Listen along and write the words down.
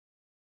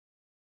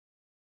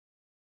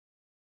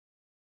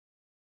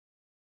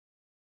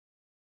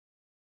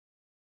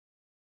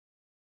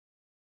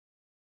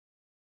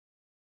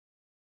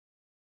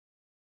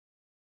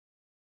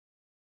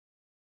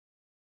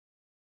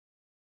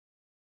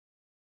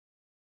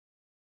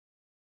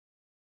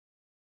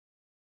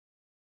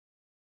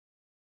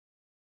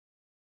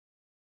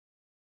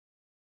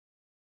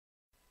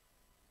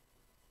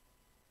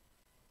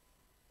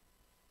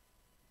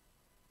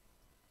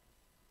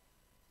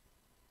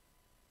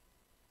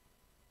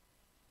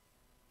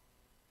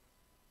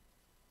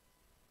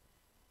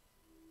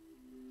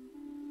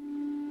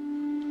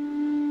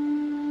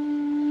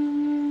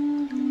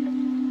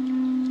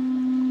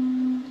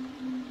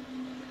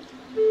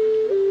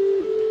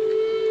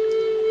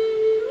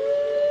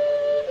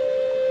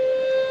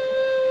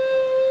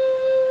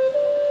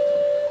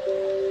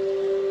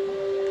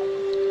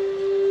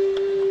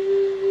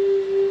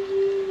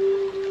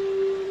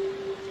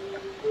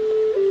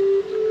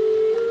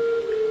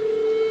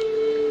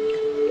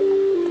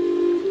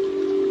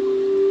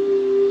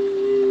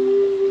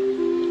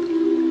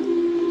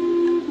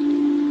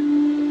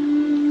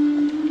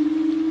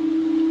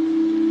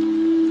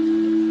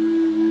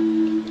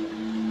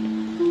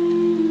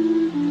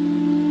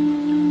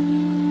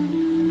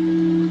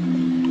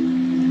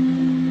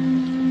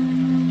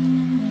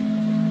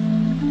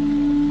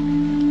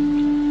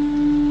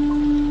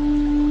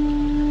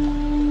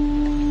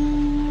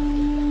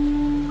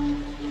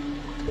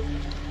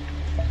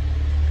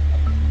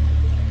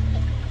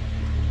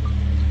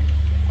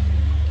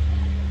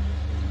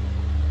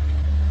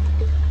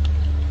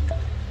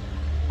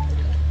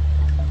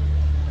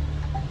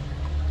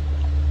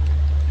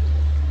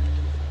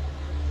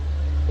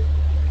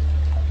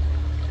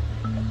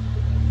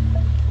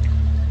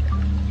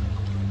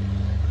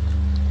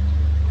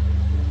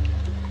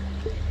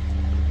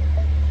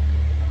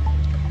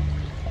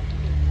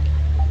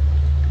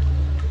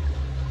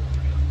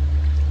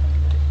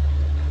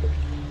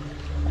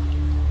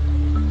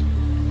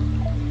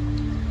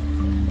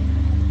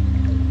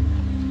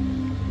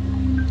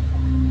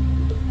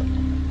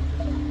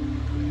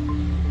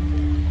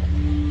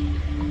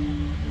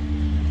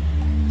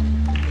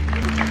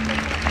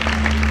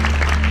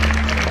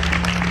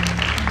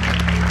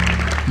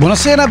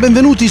Buonasera,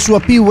 benvenuti su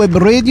AP Web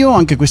Radio.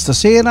 Anche questa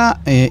sera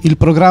il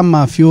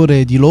programma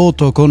Fiore di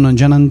Loto con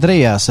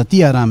Gianandrea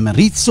Satyaram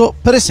Rizzo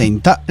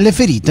presenta le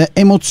ferite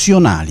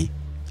emozionali,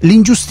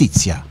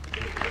 l'ingiustizia.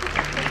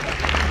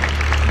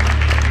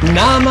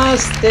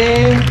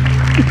 Namaste.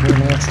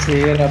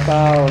 Buonasera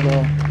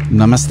Paolo.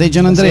 Namaste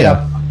Gianandrea.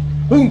 Buonasera.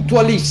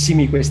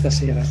 Puntualissimi questa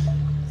sera.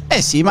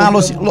 Eh sì, ma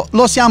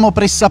lo siamo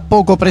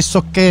pressappoco,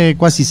 pressoché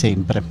quasi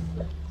sempre.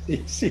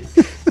 Sì.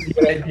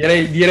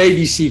 Direi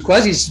di sì,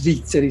 quasi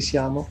svizzeri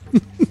siamo.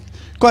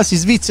 Quasi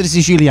svizzeri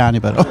siciliani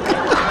però.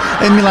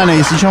 E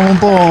milanesi, diciamo un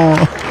po'.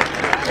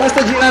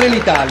 Basta girare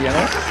l'Italia, no?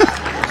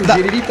 Tu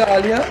giri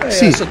l'Italia e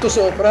sì.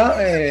 sottosopra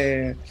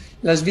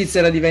la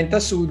Svizzera diventa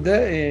sud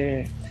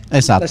e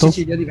esatto. La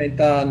Sicilia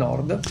diventa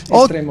nord.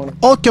 Estremo nord.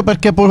 Occhio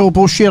perché può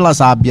uscire la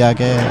sabbia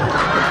che...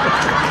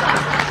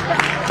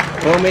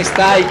 Come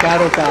stai,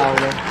 caro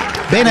Paolo?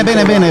 Bene,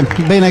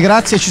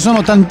 grazie. Ci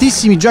sono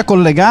tantissimi già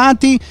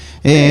collegati.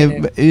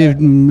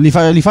 Li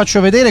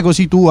faccio vedere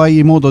così tu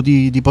hai modo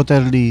di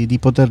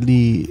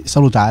poterli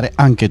salutare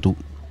anche tu.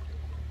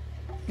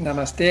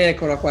 Namaste,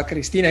 eccola qua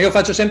Cristina. Io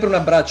faccio sempre un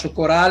abbraccio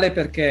corale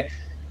perché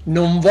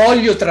non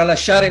voglio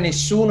tralasciare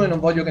nessuno e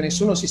non voglio che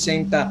nessuno si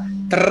senta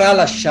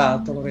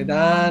tralasciato.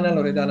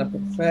 Loredana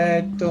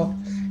perfetto,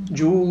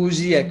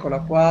 Giusy, eccola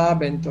qua,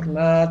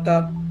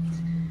 bentornata.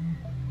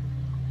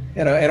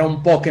 Era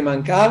un po' che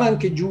mancava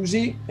anche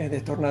Giusy ed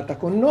è tornata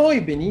con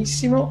noi,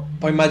 benissimo.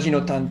 Poi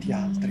immagino tanti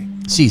altri.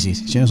 Sì,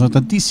 ce ne sono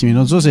tantissimi,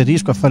 non so se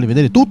riesco a farli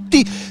vedere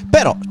tutti,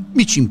 però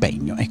mi ci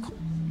impegno, ecco.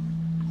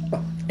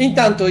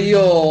 Intanto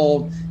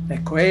io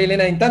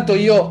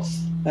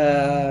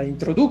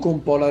introduco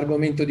un po'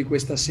 l'argomento di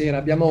questa sera.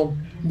 Abbiamo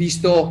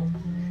visto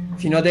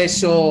fino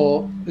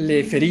adesso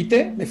le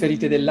ferite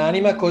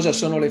dell'anima. Cosa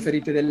sono le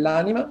ferite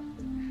dell'anima?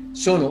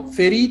 Sono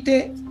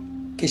ferite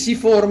che si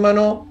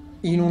formano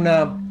in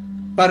un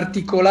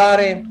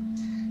particolare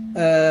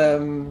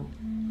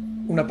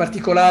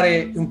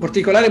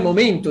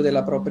momento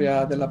della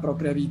propria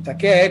vita,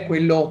 che è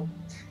quello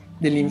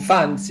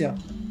dell'infanzia.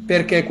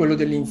 Perché quello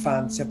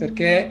dell'infanzia?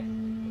 Perché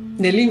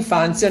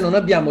nell'infanzia non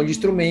abbiamo gli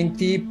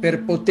strumenti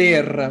per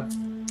poter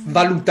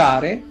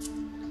valutare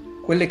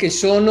quelle che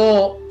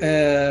sono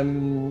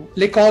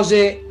le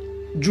cose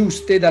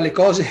giuste dalle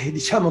cose,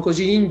 diciamo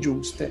così,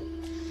 ingiuste.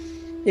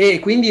 E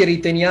quindi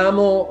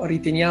riteniamo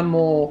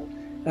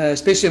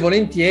spesso e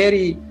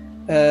volentieri,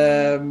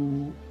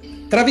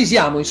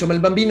 travisiamo, insomma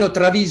il bambino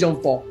travisa un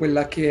po'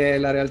 quella che è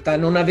la realtà,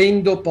 non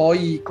avendo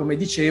poi, come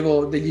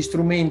dicevo, degli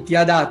strumenti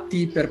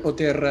adatti per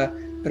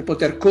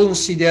poter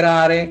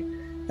considerare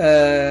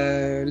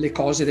le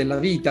cose della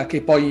vita,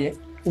 che poi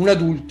un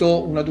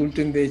adulto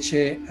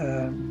invece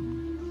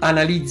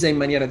analizza in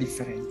maniera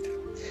differente.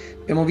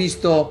 Abbiamo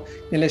visto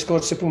nelle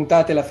scorse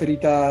puntate la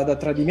ferita da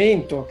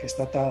tradimento, che è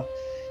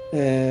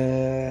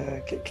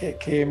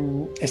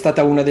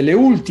stata una delle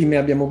ultime.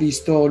 Abbiamo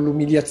visto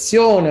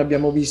l'umiliazione,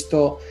 abbiamo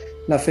visto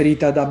la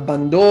ferita da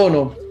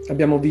abbandono,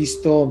 abbiamo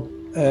visto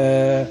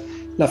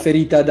la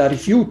ferita da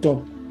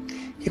rifiuto,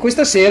 e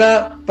questa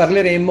sera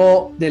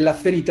parleremo della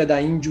ferita da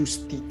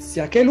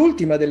ingiustizia, che è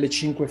l'ultima delle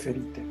 5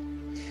 ferite.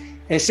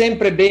 È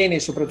sempre bene,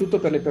 soprattutto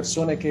per le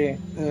persone che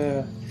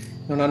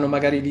non hanno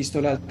magari visto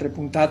le altre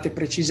puntate,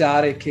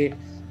 precisare che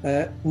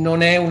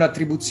non è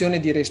un'attribuzione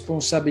di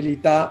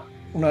responsabilità,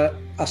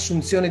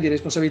 un'assunzione di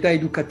responsabilità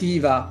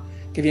educativa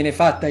che viene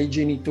fatta ai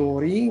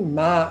genitori,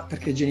 ma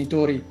perché ai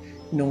genitori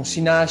non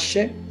si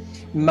nasce,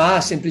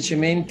 ma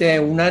semplicemente è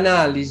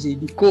un'analisi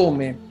di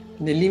come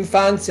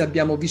nell'infanzia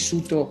abbiamo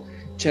vissuto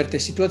certe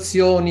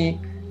situazioni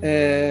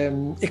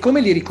e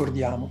come li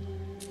ricordiamo.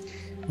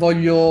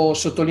 Voglio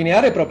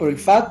sottolineare proprio il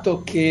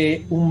fatto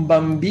che un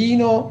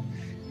bambino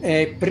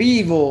è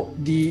privo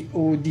di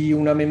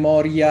una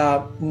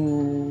memoria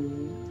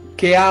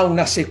che ha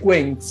una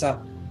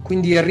sequenza,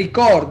 quindi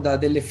ricorda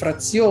delle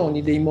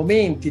frazioni, dei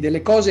momenti,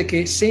 delle cose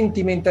che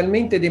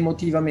sentimentalmente ed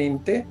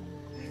emotivamente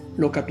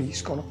lo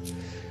capiscono,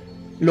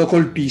 lo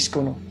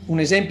colpiscono. Un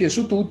esempio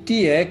su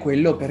tutti è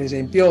quello, per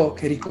esempio,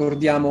 che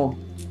ricordiamo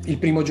il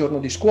primo giorno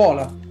di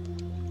scuola,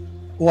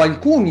 o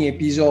alcuni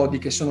episodi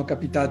che sono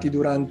capitati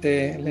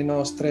durante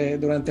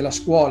la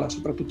scuola,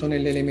 soprattutto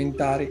nelle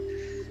elementari.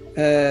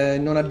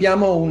 Non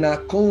abbiamo una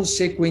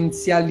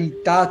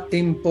conseguenzialità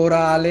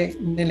temporale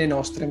nelle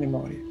nostre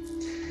memorie.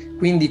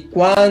 Quindi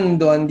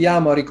quando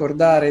andiamo a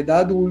ricordare da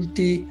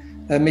adulti,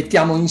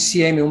 mettiamo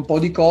insieme un po'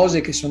 di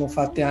cose che sono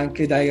fatte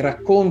anche dai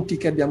racconti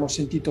che abbiamo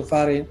sentito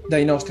fare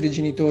dai nostri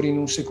genitori in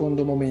un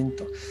secondo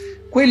momento.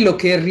 Quello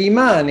che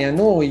rimane a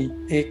noi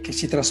e che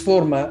si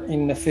trasforma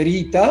in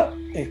ferita,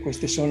 e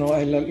questo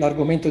è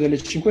l'argomento delle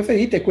 5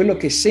 ferite, è quello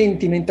che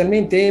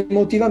sentimentalmente e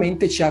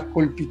emotivamente ci ha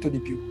colpito di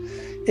più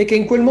e che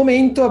in quel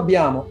momento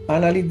abbiamo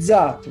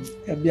analizzato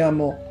e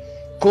abbiamo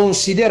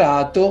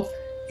considerato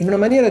in una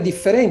maniera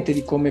differente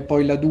di come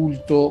poi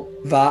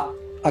l'adulto va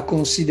a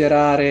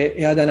considerare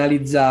e ad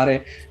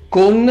analizzare,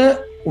 con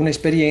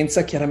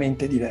un'esperienza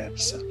chiaramente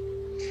diversa.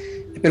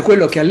 È per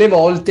quello che alle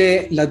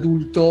volte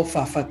l'adulto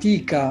fa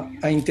fatica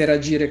a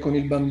interagire con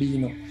il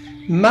bambino,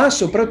 ma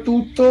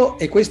soprattutto,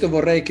 e questo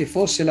vorrei che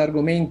fosse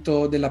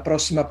l'argomento della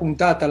prossima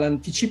puntata,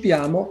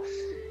 l'anticipiamo,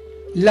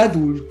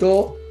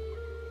 l'adulto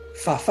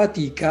fa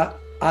fatica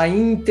a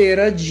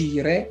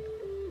interagire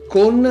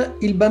con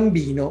il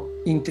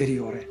bambino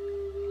interiore,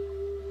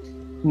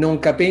 non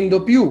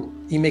capendo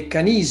più i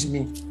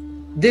meccanismi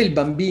del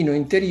bambino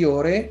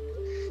interiore.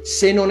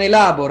 Se non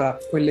elabora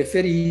quelle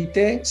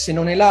ferite, se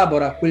non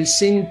elabora quel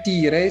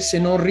sentire, se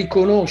non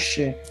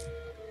riconosce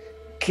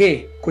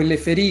che quelle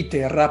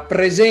ferite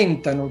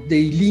rappresentano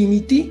dei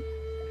limiti,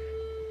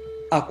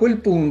 a quel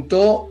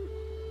punto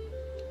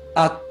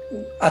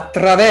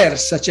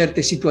attraversa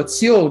certe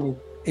situazioni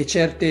e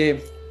certi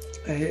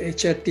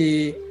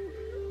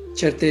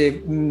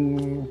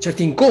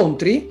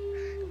incontri,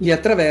 li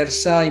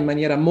attraversa in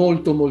maniera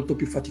molto molto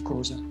più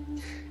faticosa.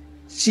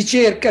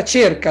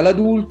 Cerca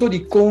l'adulto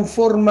di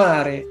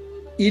conformare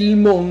il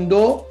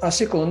mondo a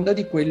seconda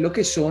di quello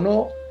che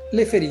sono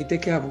le ferite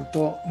che ha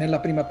avuto nella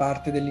prima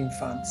parte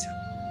dell'infanzia.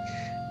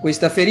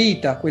 Questa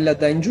ferita, quella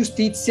da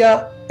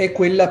ingiustizia, è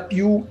quella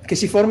che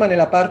si forma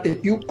nella parte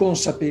più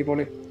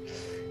consapevole.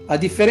 A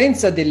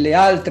differenza delle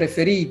altre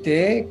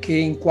ferite che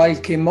in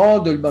qualche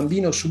modo il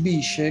bambino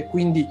subisce,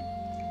 quindi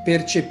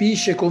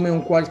percepisce come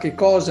un qualche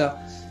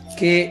cosa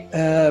che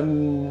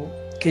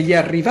gli è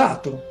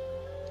arrivato,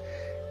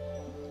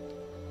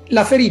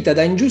 la ferita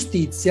da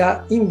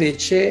ingiustizia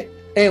invece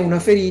è una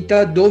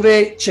ferita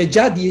dove c'è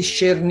già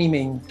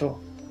discernimento.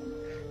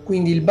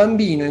 Quindi il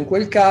bambino in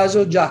quel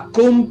caso già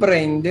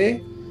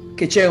comprende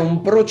che c'è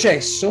un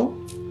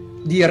processo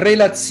di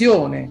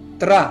relazione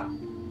tra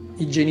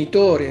il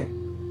genitore,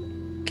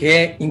 che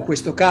è in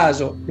questo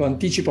caso, lo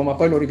anticipo ma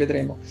poi lo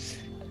rivedremo,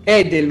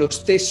 è dello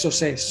stesso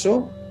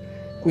sesso,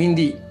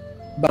 quindi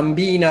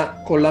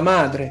bambina con la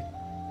madre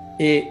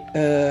e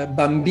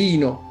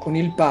bambino con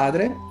il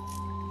padre,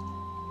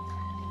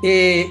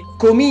 e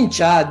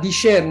comincia a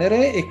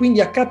discernere e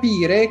quindi a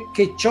capire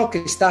che ciò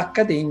che sta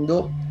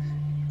accadendo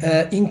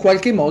in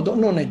qualche modo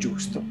non è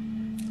giusto.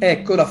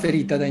 Ecco la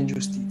ferita da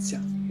ingiustizia.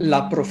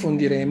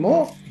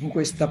 L'approfondiremo in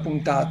questa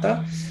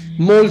puntata.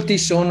 Molti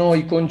sono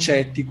i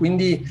concetti,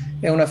 quindi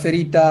è una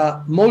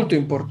ferita molto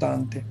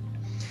importante.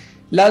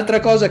 L'altra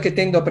cosa che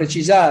tendo a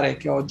precisare,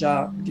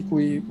 di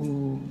cui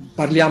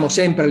parliamo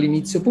sempre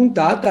all'inizio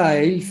puntata, è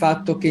il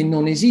fatto che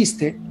non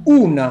esiste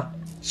una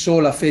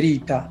sola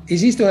ferita,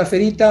 esiste una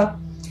ferita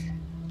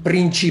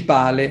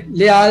principale,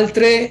 le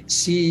altre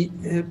si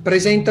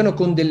presentano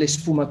con delle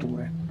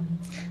sfumature.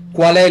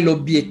 Qual è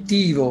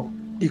l'obiettivo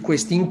di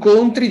questi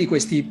incontri, di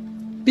questi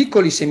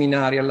piccoli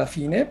seminari alla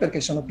fine,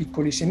 perché sono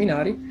piccoli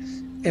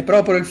seminari? È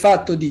proprio il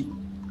fatto di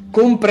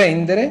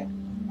comprendere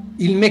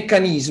il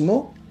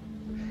meccanismo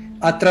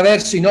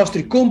attraverso i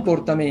nostri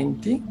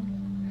comportamenti,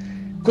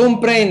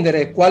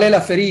 comprendere qual è la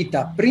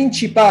ferita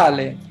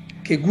principale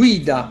che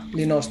guida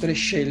le nostre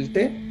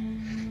scelte,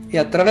 e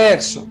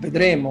attraverso,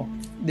 vedremo,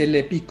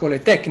 delle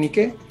piccole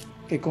tecniche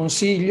che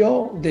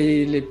consiglio,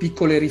 delle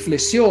piccole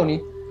riflessioni,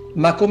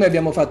 ma come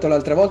abbiamo fatto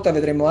l'altra volta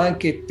vedremo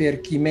anche per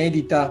chi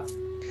medita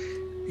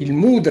il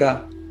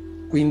mudra,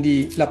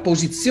 quindi la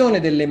posizione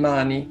delle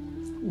mani.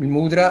 Il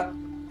mudra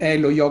è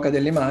lo yoga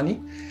delle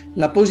mani,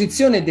 la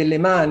posizione delle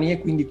mani e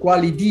quindi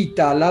quali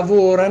dita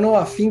lavorano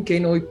affinché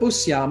noi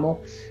possiamo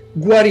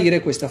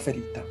guarire questa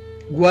ferita.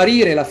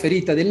 Guarire la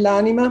ferita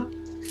dell'anima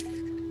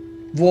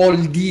vuol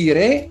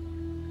dire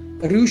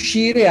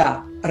riuscire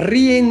a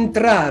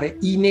rientrare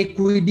in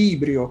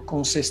equilibrio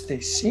con se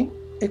stessi,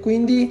 e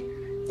quindi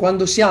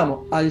quando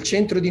siamo al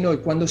centro di noi,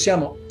 quando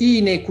siamo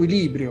in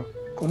equilibrio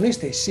con noi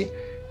stessi,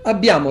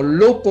 abbiamo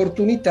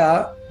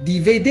l'opportunità di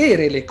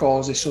vedere le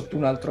cose sotto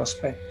un altro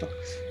aspetto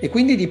e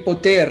quindi di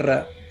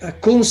poter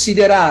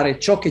considerare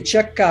ciò che ci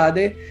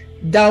accade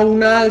da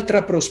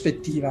un'altra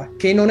prospettiva,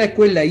 che non è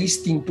quella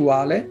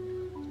istintuale,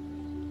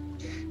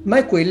 ma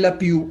è quella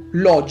più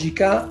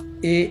logica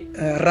e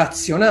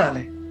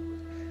razionale,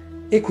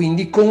 e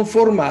quindi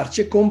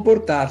conformarci e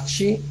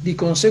comportarci di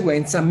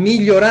conseguenza,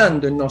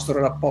 migliorando il nostro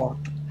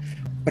rapporto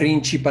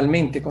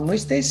principalmente con noi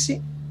stessi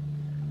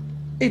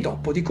e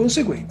dopo di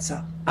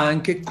conseguenza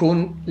anche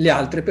con le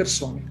altre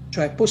persone,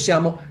 cioè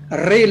possiamo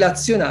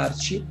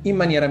relazionarci in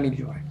maniera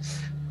migliore.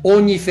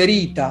 Ogni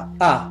ferita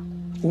ha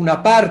una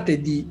parte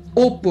di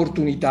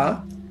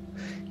opportunità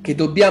che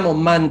dobbiamo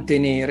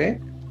mantenere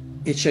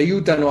e ci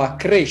aiutano a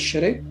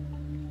crescere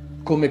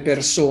come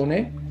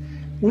persone,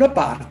 una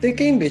parte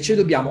che invece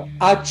dobbiamo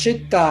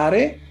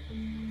accettare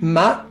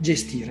ma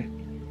gestire.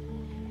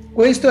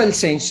 Questo è il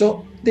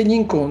senso degli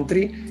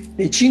incontri,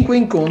 dei 5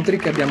 incontri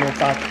che abbiamo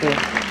fatto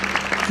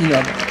fino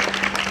ad ora.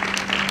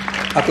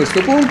 A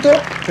questo punto,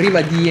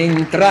 prima di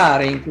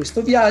entrare in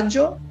questo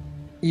viaggio,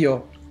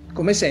 io,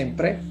 come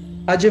sempre,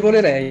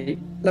 agevolerei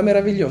la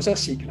meravigliosa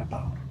sigla,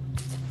 Paolo.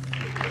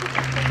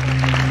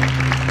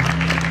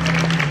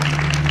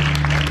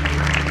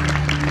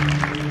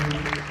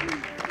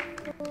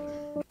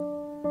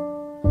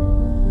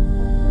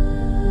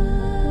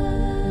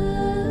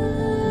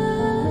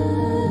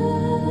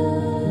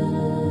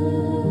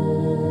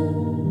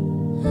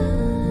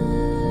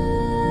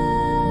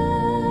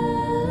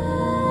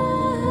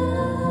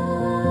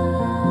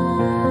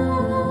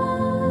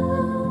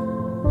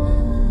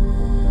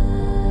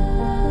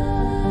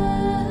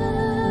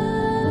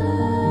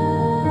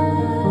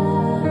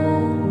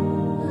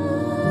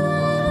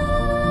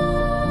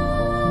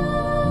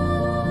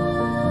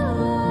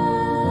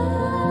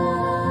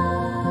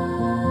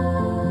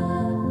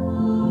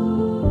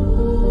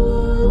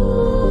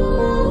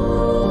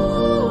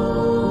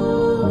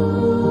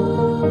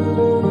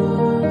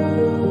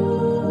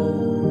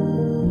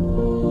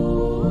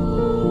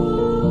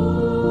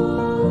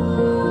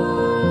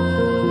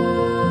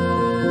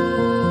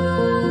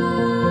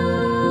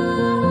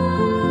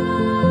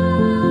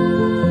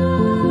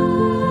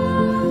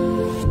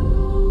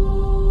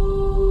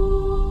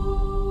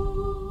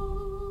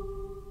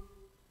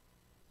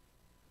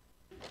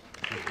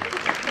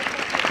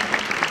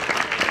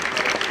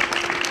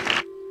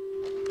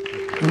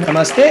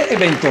 Namaste e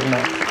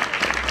bentornati.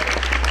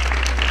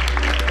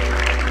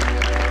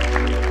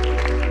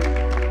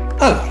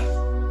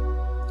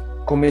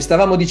 Allora, come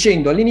stavamo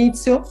dicendo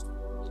all'inizio,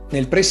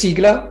 nel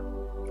presigla,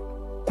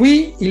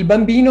 qui il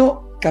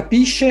bambino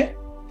capisce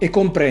e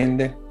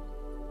comprende,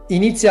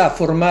 inizia a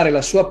formare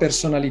la sua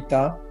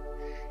personalità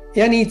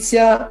e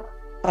inizia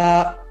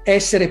a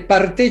essere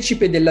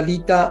partecipe della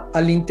vita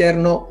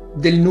all'interno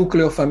del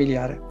nucleo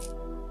familiare.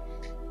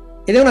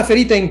 Ed è una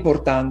ferita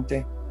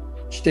importante.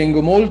 Ci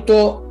tengo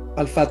molto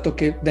al fatto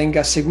che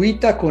venga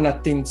seguita con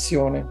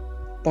attenzione.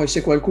 Poi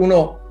se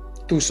qualcuno,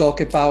 tu so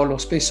che Paolo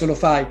spesso lo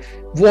fai,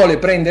 vuole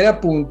prendere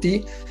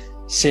appunti,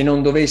 se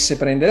non dovesse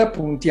prendere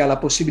appunti ha la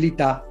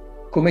possibilità,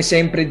 come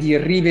sempre, di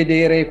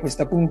rivedere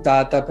questa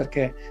puntata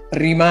perché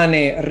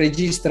rimane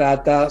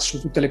registrata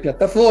su tutte le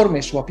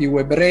piattaforme, su AP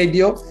Web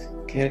Radio,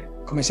 che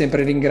come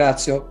sempre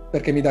ringrazio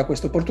perché mi dà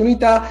questa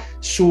opportunità,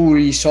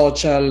 sui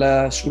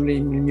social, sul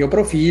mio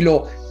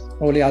profilo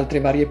o le altre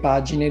varie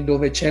pagine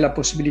dove c'è la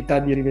possibilità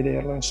di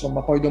rivederlo.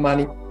 Insomma, poi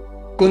domani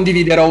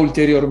condividerò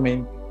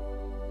ulteriormente.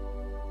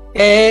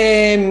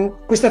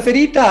 Questa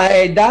ferita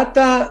è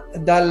data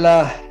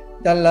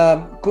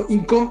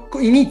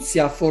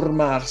inizia a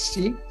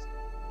formarsi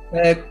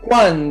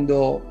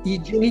quando i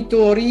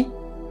genitori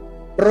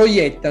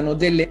proiettano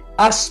delle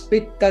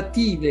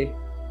aspettative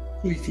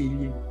sui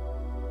figli.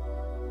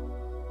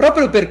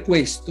 Proprio per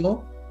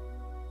questo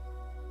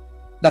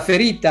la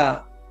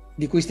ferita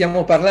di cui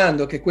stiamo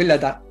parlando, che è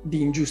quella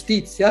di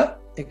ingiustizia,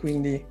 e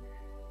quindi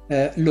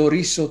lo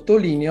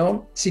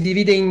risottolineo, si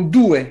divide in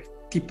due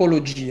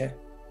tipologie.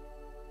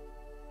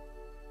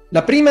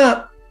 La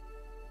prima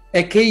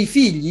è che i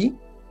figli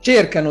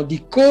cercano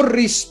di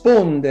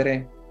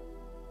corrispondere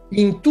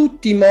in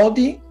tutti i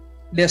modi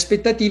le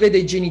aspettative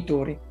dei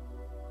genitori.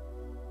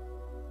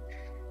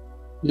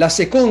 La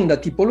seconda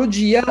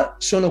tipologia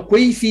sono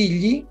quei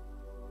figli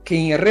che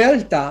in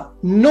realtà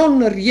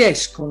non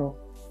riescono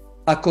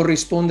a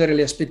corrispondere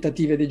alle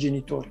aspettative dei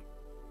genitori.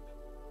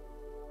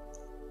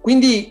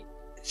 Quindi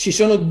ci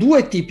sono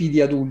due tipi di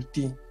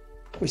adulti.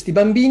 Questi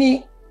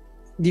bambini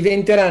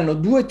diventeranno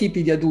due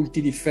tipi di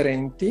adulti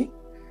differenti,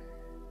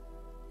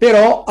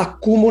 però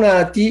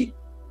accomunati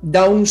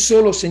da un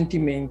solo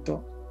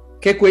sentimento,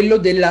 che è quello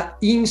della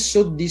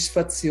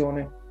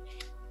insoddisfazione.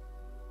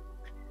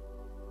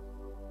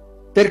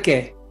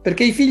 Perché?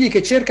 Perché i figli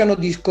che cercano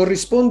di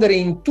corrispondere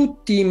in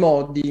tutti i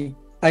modi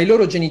ai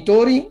loro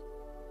genitori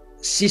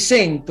si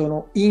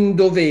sentono in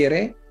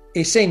dovere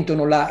e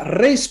sentono la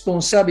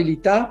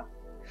responsabilità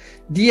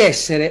di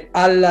essere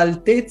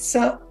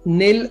all'altezza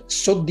nel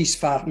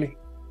soddisfarli.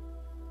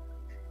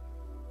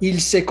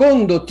 Il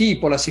secondo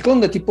tipo, la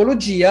seconda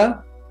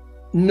tipologia,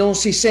 non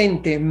si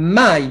sente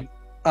mai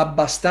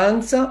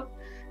abbastanza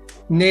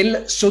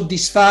nel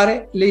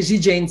soddisfare le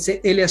esigenze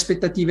e le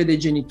aspettative dei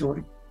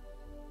genitori.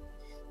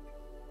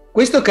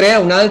 Questo crea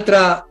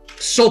un'altra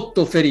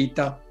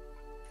sottoferita,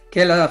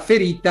 che è la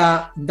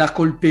ferita da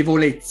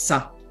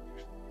colpevolezza.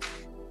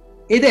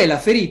 Ed è la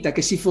ferita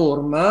che si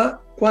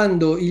forma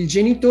quando il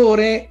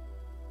genitore,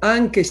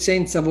 anche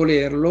senza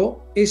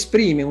volerlo,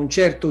 esprime un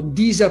certo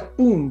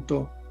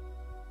disappunto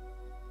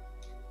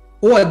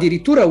o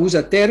addirittura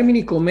usa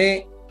termini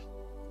come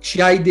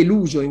 "ci hai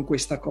deluso in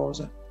questa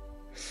cosa".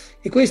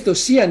 E questo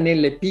sia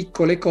nelle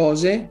piccole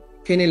cose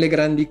che nelle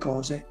grandi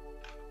cose.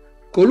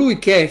 Colui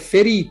che è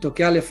ferito,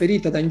 che ha la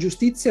ferita da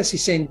ingiustizia, si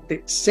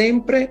sente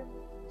sempre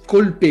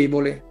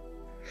colpevole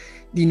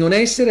di non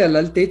essere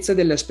all'altezza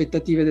delle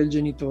aspettative del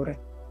genitore.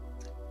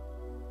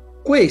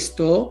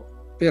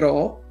 Questo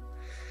però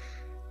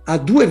ha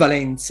due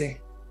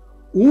valenze.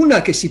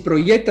 Una che si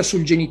proietta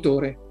sul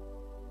genitore,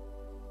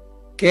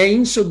 che è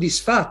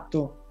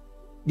insoddisfatto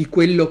di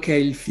quello che è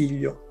il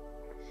figlio,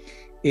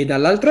 e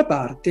dall'altra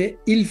parte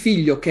il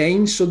figlio che è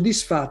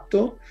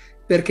insoddisfatto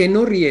perché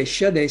non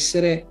riesce ad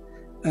essere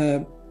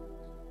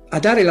a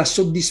dare la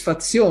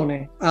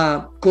soddisfazione,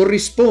 a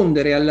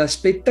corrispondere alle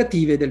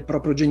aspettative del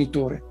proprio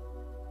genitore.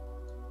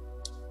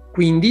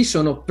 Quindi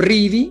sono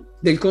privi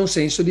del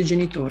consenso del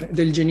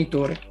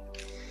genitore.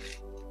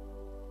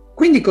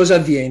 Quindi cosa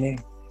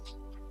avviene?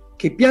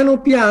 Che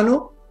piano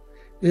piano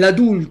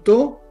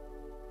l'adulto,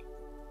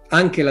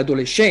 anche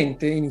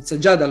l'adolescente, inizia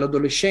già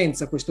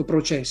dall'adolescenza questo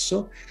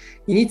processo,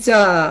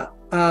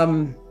 inizia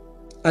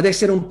ad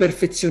essere un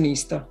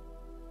perfezionista.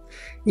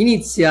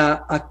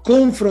 Inizia a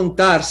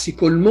confrontarsi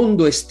col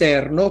mondo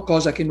esterno,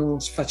 cosa che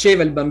non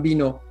faceva il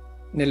bambino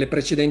nelle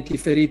precedenti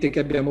ferite che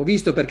abbiamo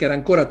visto perché era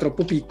ancora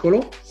troppo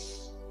piccolo.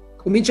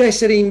 Comincia a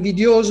essere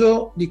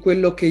invidioso di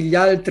quello che gli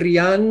altri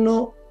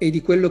hanno e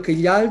di quello che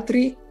gli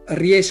altri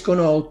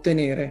riescono a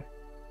ottenere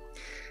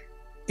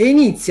e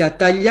inizia a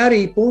tagliare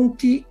i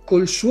ponti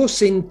col suo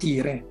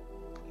sentire,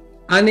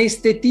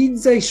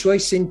 anestetizza i suoi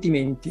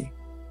sentimenti.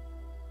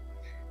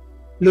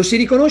 Lo si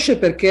riconosce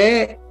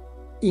perché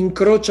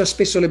incrocia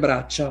spesso le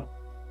braccia.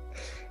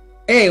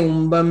 È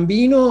un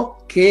bambino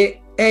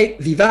che è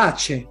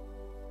vivace,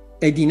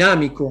 è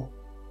dinamico,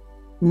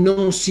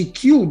 non si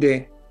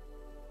chiude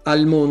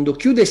al mondo,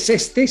 chiude se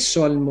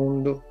stesso al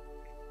mondo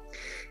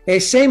è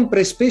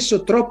sempre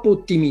spesso troppo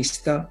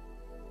ottimista.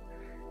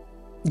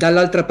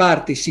 Dall'altra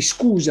parte si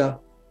scusa,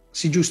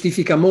 si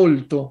giustifica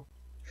molto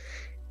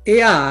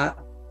e ha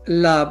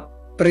la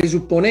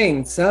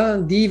presupponenza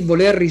di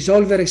voler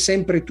risolvere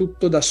sempre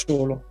tutto da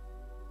solo.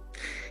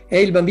 È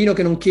il bambino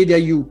che non chiede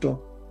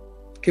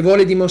aiuto, che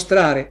vuole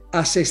dimostrare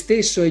a se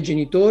stesso e ai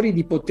genitori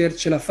di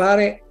potercela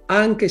fare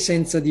anche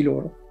senza di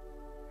loro.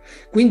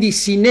 Quindi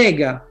si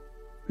nega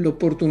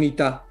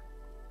l'opportunità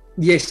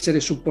di essere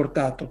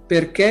supportato.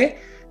 Perché?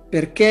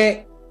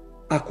 Perché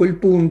a quel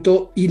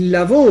punto il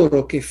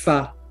lavoro che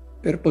fa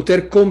per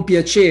poter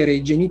compiacere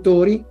i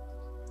genitori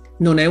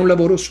non è un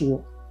lavoro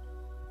suo.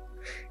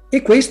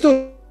 E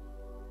questo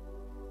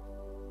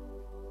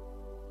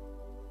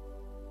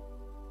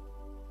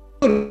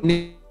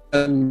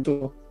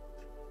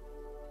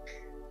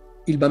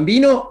il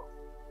bambino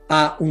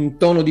ha un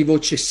tono di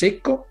voce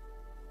secco,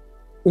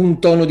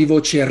 un tono di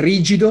voce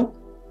rigido,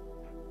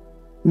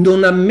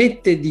 non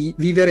ammette di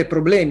vivere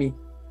problemi.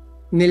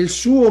 Nel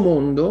suo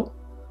mondo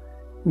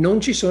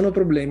non ci sono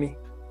problemi.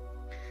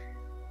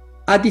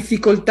 Ha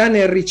difficoltà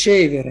nel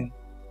ricevere.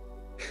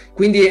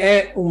 Quindi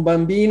è un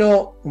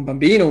bambino,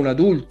 un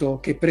adulto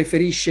che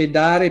preferisce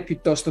dare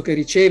piuttosto che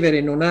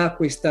ricevere, non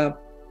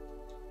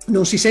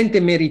si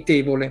sente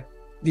meritevole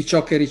di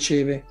ciò che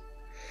riceve.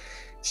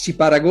 Si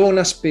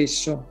paragona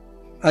spesso,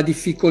 ha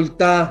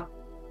difficoltà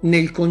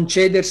nel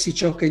concedersi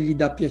ciò che gli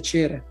dà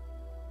piacere.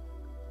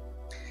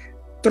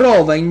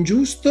 Trova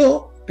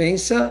ingiusto,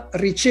 pensa,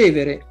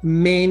 ricevere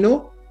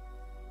meno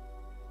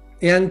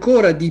e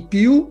ancora di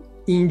più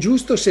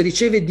ingiusto se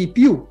riceve di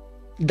più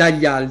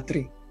dagli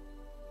altri.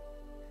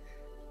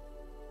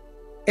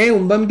 È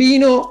un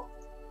bambino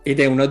ed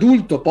è un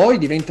adulto, poi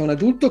diventa un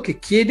adulto che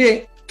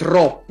chiede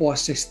troppo a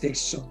se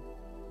stesso.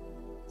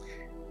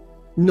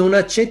 Non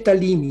accetta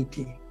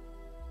limiti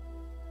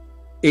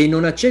e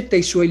non accetta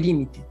i suoi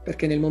limiti,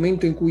 perché nel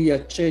momento in cui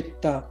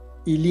accetta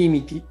i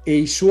limiti e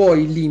i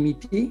suoi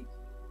limiti,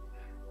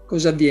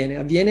 cosa avviene?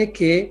 Avviene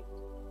che,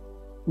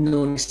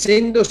 non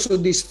essendo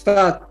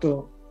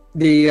soddisfatto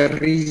dei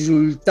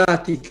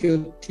risultati che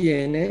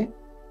ottiene,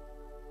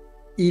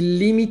 il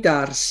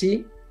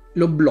limitarsi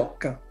lo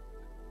blocca.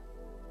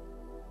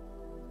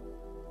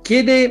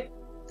 Chiede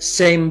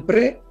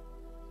sempre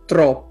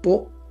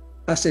troppo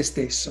a se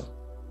stesso.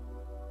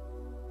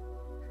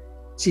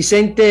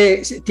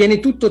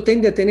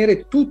 Tende a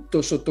tenere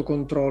tutto sotto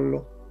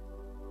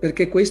controllo,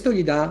 perché questo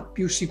gli dà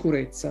più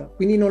sicurezza.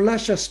 Quindi non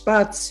lascia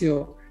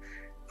spazio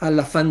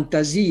alla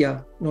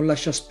fantasia, non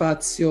lascia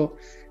spazio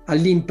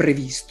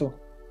all'imprevisto.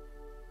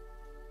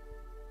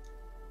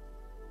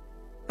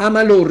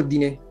 Ama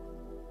l'ordine.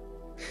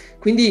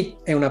 Quindi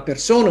è una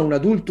persona, un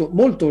adulto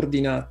molto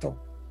ordinato,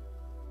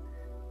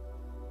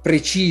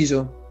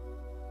 preciso,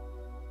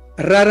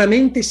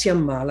 raramente si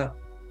ammala,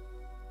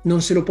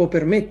 non se lo può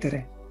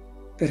permettere,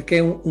 perché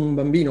un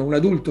bambino, un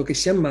adulto che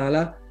si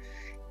ammala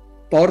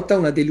porta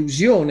una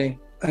delusione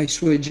ai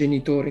suoi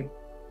genitori.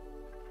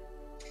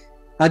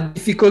 Ha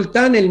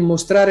difficoltà nel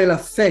mostrare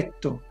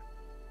l'affetto,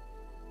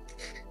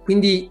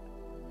 quindi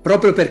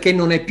proprio perché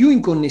non è più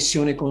in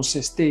connessione con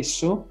se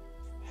stesso,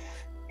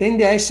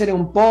 tende a essere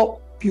un po'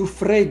 più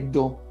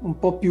freddo, un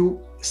po' più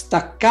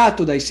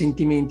staccato dai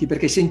sentimenti,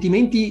 perché i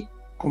sentimenti,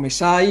 come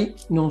sai,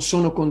 non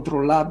sono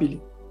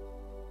controllabili.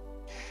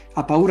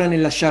 Ha paura nel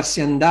lasciarsi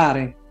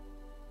andare,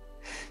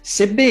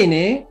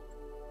 sebbene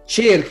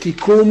cerchi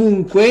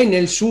comunque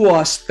nel suo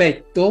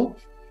aspetto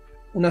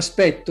un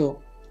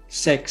aspetto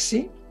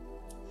sexy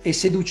e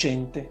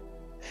seducente.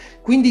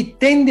 Quindi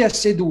tende a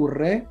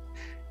sedurre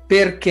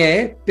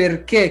perché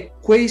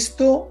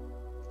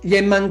questo gli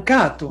è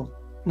mancato.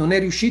 Non è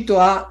riuscito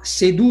a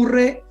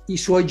sedurre i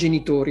suoi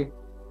genitori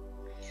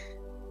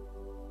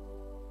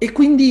e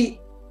quindi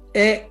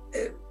è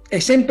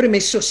sempre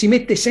si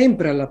mette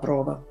sempre alla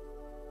prova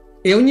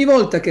e ogni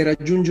volta che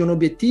raggiunge un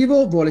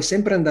obiettivo vuole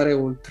sempre andare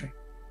oltre.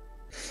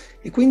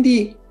 E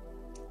quindi,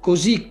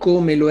 così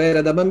come lo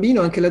era da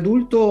bambino, anche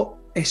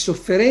l'adulto è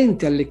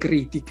sofferente alle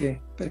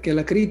critiche, perché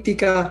la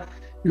critica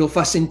lo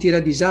fa sentire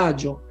a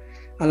disagio,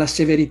 alla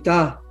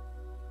severità,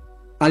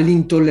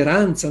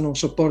 all'intolleranza, non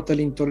sopporta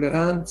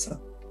l'intolleranza.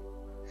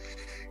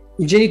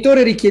 Il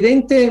genitore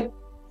richiedente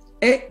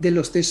è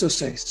dello stesso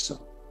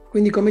sesso.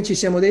 Quindi, come ci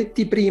siamo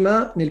detti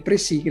prima nel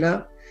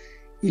presigla,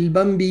 il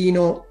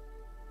bambino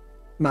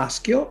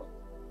maschio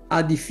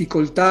ha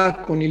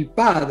difficoltà con il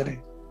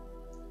padre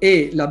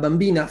e la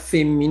bambina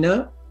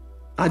femmina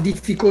ha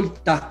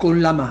difficoltà con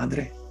la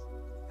madre.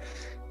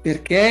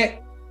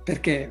 Perché?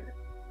 Perché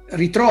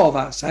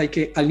ritrova, sai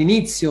che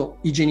all'inizio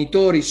i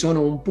genitori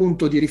sono un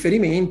punto di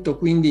riferimento,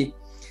 quindi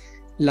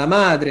la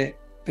madre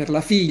per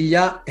la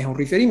figlia è un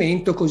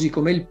riferimento, così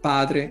come il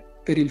padre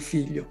per il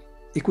figlio.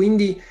 E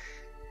quindi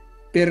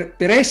per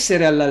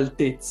essere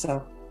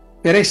all'altezza,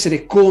 per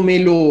essere come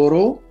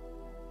loro,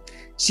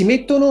 si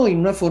mettono in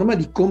una forma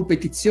di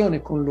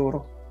competizione con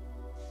loro.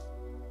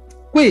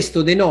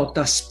 Questo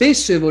denota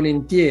spesso e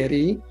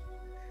volentieri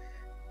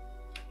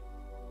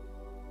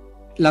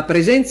la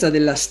presenza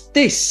della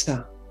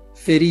stessa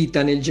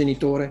ferita nel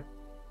genitore,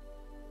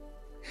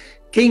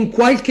 che in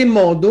qualche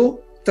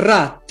modo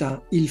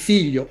tratta il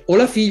figlio o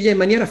la figlia in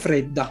maniera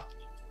fredda.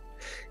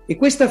 E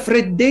questa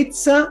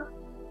freddezza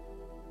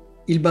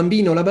il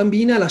bambino o la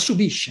bambina la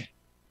subisce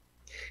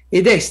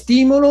ed è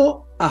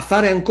stimolo a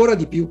fare ancora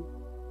di più.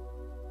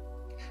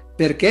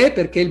 Perché?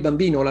 Perché il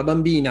bambino o la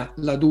bambina,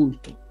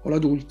 l'adulto o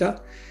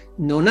l'adulta,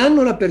 non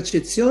hanno la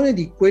percezione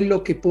di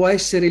quello che può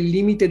essere il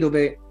limite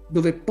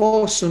dove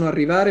possono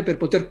arrivare per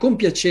poter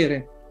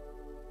compiacere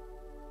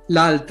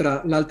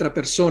l'altra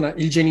persona,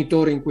 il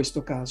genitore in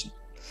questo caso.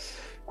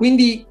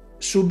 Quindi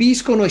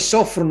subiscono e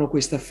soffrono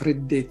questa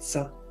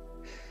freddezza.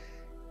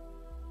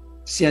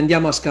 Se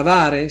andiamo a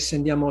scavare, se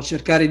andiamo a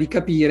cercare di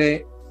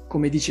capire,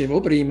 come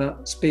dicevo prima,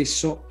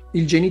 spesso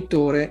il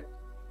genitore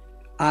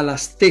ha lo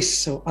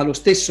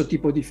stesso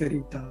tipo di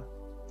ferita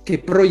che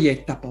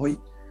proietta poi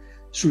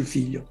sul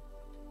figlio.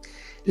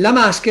 La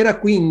maschera,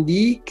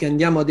 quindi, che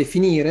andiamo a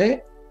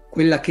definire,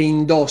 quella che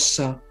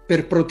indossa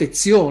per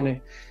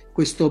protezione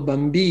questo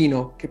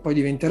bambino che poi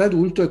diventerà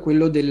adulto, è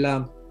quello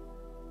della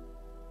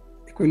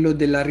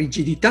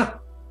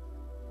rigidità.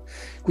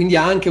 Quindi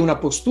ha anche una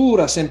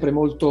postura sempre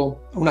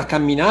una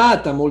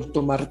camminata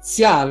molto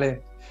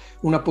marziale,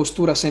 una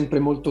postura sempre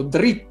molto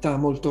dritta,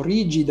 molto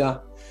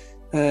rigida,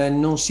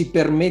 non si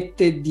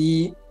permette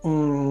di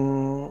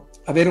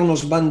avere uno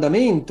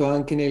sbandamento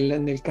anche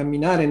nel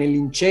camminare,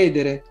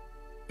 nell'incedere,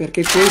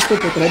 perché questo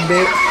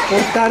potrebbe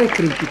portare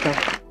critica.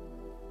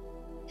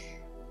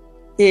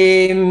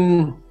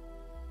 E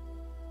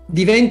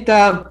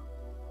diventa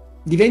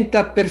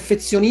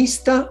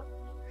perfezionista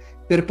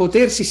per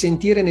potersi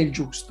sentire nel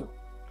giusto,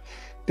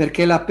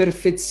 perché la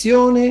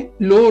perfezione,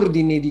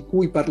 l'ordine di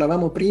cui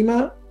parlavamo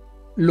prima,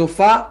 lo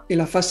fa e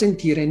la fa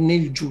sentire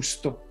nel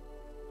giusto.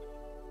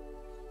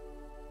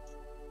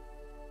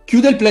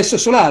 Chiude il plesso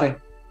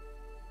solare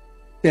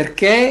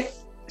perché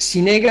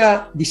si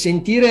nega di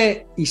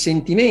sentire i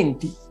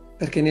sentimenti,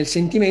 perché nel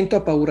sentimento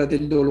ha paura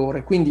del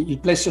dolore. Quindi il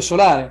plesso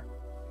solare,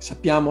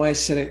 sappiamo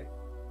essere,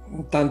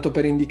 tanto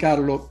per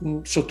indicarlo,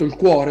 sotto il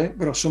cuore,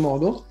 grosso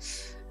modo,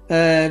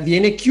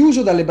 viene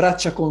chiuso dalle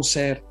braccia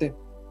conserte,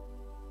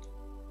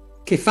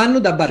 che fanno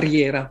da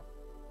barriera,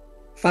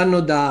 fanno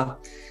da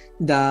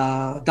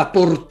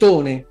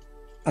portone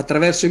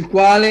attraverso il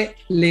quale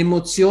le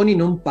emozioni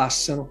non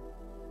passano.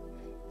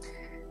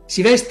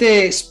 Si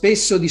veste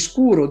spesso di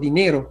scuro, di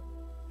nero,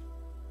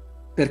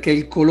 perché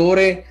il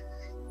colore,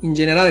 in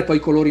generale poi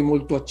colori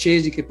molto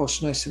accesi che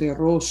possono essere il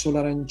rosso,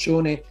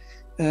 l'arancione,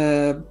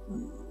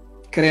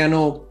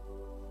 creano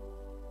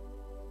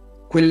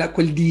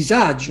quel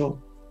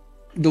disagio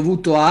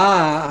dovuto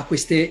a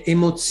queste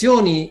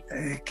emozioni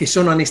che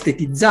sono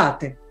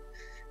anestetizzate,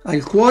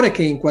 al cuore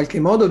che in qualche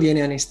modo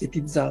viene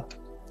anestetizzato.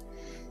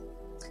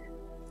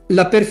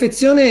 La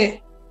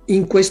perfezione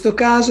in questo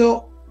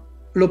caso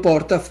lo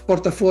porta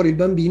fuori il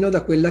bambino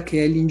da quella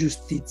che è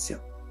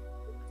l'ingiustizia.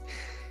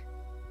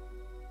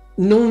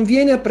 Non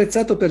viene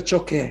apprezzato per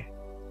ciò che è,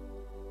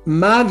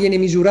 ma viene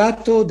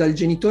misurato dal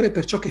genitore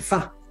per ciò che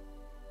fa.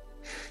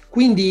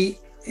 Quindi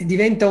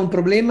diventa un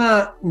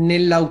problema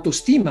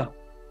nell'autostima,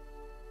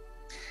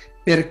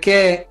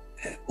 perché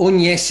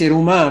ogni essere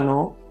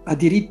umano ha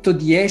diritto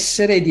di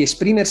essere e di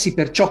esprimersi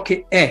per ciò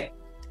che è,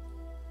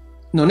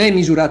 non è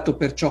misurato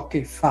per ciò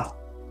che fa.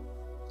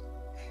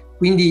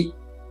 Quindi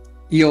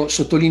io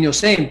sottolineo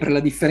sempre la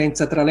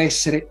differenza tra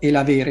l'essere e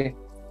l'avere,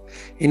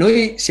 e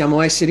noi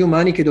siamo esseri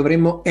umani che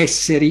dovremmo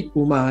esseri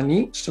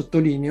umani,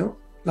 sottolineo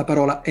la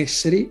parola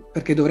esseri,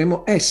 perché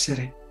dovremmo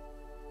essere.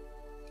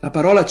 La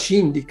parola ci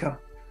indica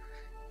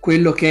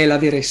quello che è la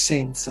vera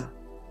essenza.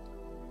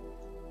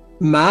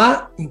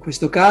 Ma in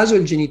questo caso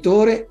il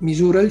genitore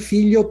misura il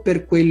figlio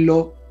per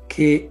quello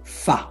che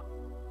fa.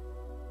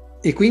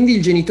 E quindi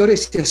il genitore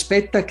si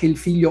aspetta che il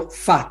figlio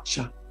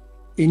faccia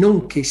e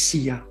non che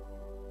sia.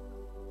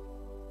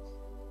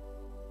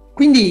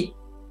 Quindi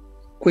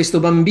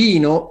questo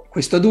bambino,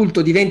 questo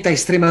adulto diventa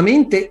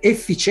estremamente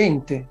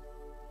efficiente,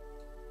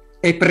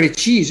 è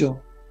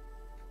preciso,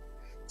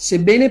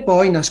 sebbene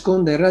poi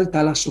nasconda in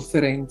realtà la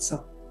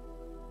sofferenza.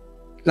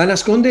 La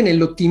nasconde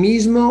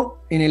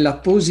nell'ottimismo e nella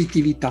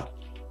positività.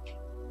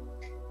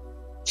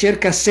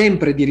 Cerca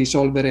sempre di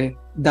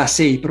risolvere da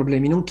sé i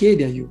problemi, non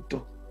chiede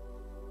aiuto.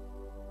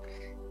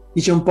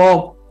 Dice un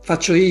po'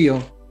 faccio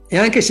io, e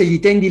anche se gli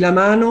tendi la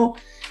mano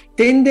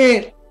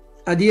tende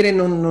a dire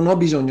non ho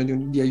bisogno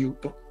di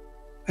aiuto,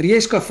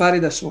 riesco a fare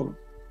da solo,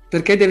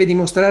 perché deve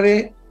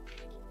dimostrare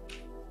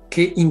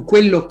che in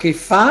quello che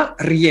fa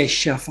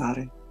riesce a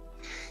fare.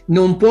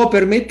 Non può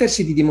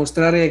permettersi di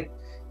dimostrare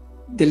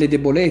delle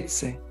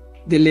debolezze,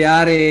 delle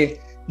aree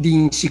di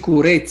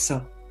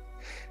insicurezza.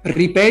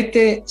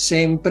 Ripete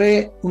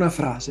sempre una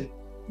frase,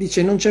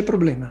 dice non c'è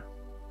problema.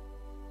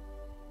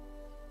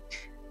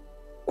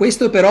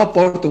 Questo però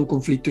porta a un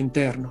conflitto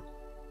interno,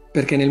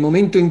 perché nel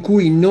momento in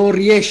cui non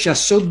riesce a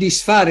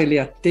soddisfare le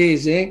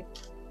attese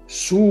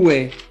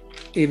sue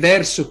e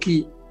verso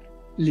chi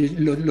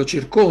lo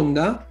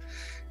circonda,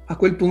 a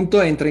quel punto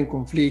entra in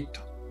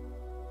conflitto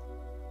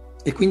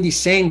e quindi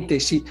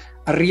si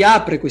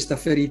riapre questa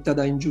ferita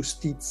da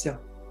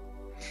ingiustizia.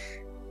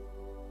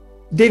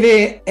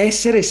 deve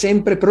essere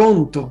sempre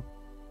pronto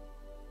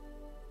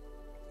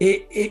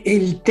e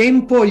il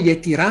tempo gli è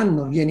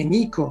tiranno, gli è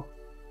nemico,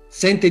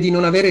 sente di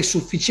non avere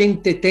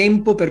sufficiente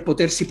tempo per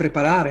potersi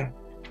preparare.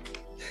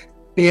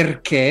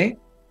 Perché?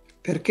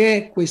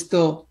 Perché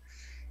questo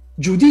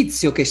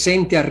giudizio che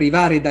sente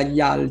arrivare dagli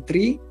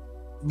altri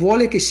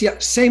vuole che sia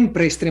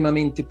sempre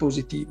estremamente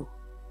positivo.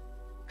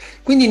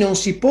 Quindi non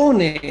si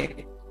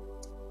pone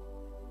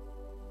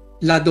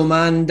la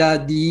domanda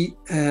di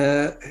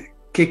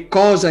che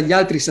cosa gli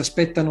altri si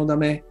aspettano da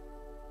me,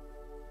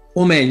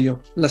 o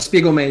meglio, la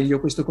spiego meglio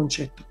questo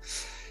concetto.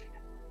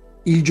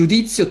 Il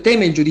giudizio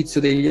teme il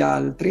giudizio degli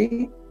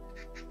altri,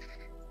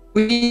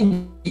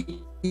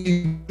 quindi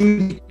il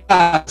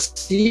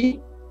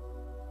giudicarsi,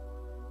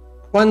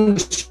 quando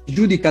si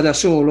giudica da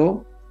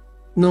solo,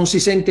 non si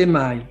sente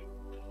mai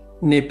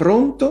né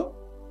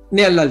pronto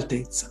né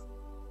all'altezza.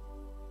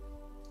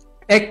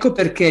 Ecco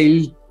perché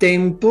il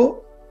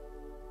tempo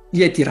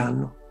gli è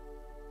tiranno.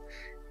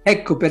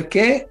 Ecco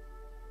perché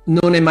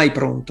non è mai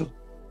pronto.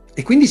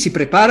 E quindi si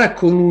prepara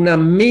con una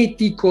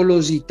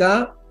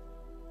meticolosità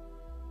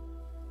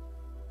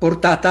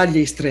portata agli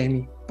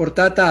estremi,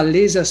 portata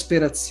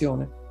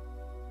all'esasperazione.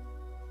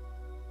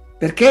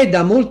 Perché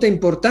dà molta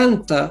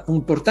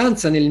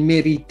importanza nel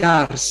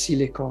meritarsi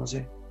le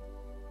cose.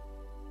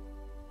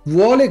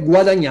 Vuole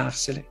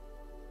guadagnarsele.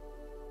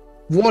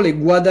 Vuole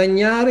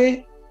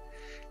guadagnare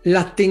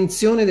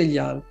l'attenzione degli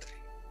altri.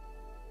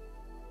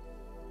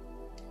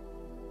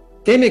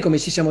 Teme, come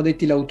ci siamo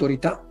detti,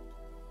 l'autorità.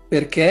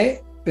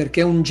 Perché?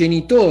 Perché un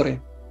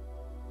genitore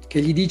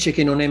che gli dice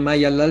che non è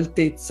mai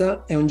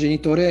all'altezza è un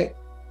genitore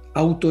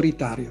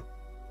autoritario.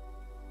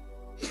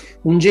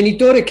 Un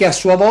genitore che a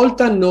sua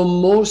volta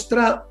non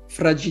mostra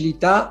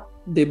fragilità,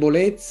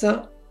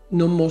 debolezza,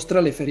 non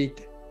mostra le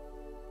ferite.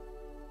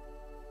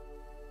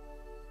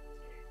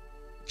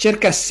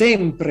 Cerca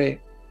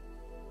sempre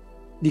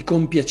di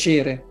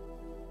compiacere,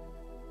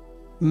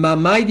 ma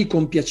mai di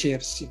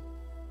compiacersi.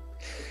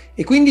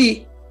 E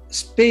quindi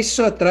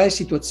spesso attrae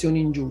situazioni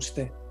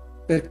ingiuste,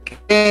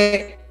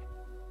 perché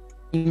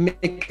il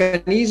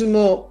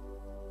meccanismo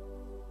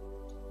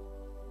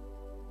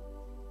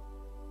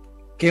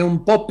che è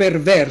un po'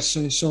 perverso,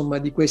 insomma,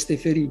 di queste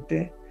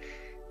ferite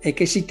è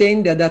che si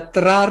tende ad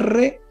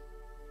attrarre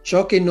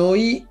ciò che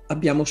noi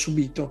abbiamo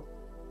subito,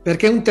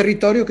 perché è un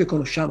territorio che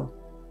conosciamo.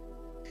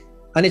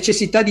 Ha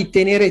necessità di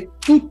tenere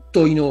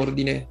tutto in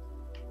ordine,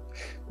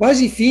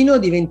 quasi fino a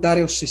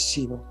diventare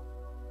ossessivo.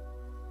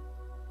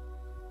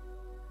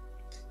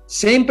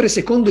 Sempre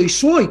secondo i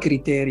suoi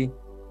criteri,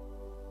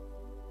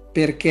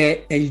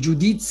 perché è il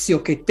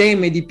giudizio che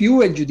teme di più,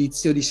 è il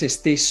giudizio di se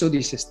stesso,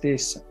 di se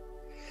stessa.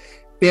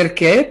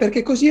 Perché?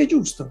 Perché così è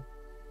giusto.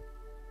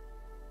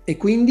 E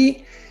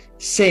quindi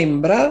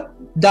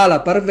dà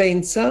la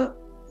parvenza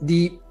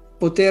di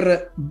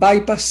poter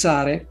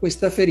bypassare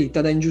questa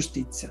ferita da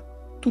ingiustizia.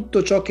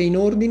 Tutto ciò che è in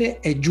ordine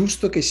è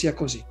giusto che sia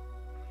così.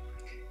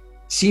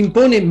 Si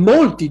impone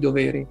molti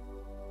doveri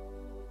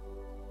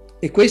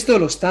e questo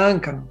lo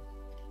stancano.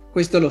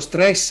 Questo lo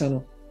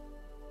stressano,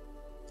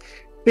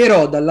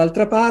 però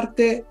dall'altra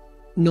parte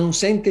non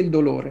sente il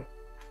dolore.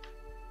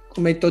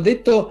 Come ti ho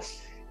detto,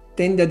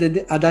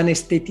 tende ad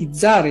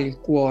anestetizzare il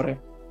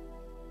cuore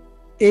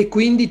e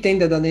quindi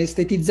tende ad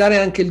anestetizzare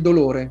anche il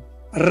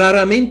dolore.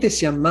 Raramente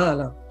si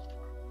ammala,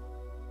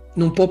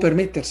 non può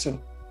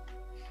permetterselo.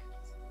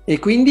 E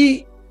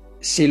quindi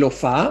se lo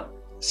fa,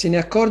 se ne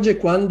accorge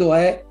quando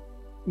è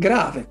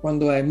grave,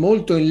 quando è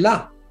molto in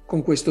là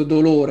con questo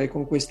dolore,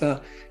 con questa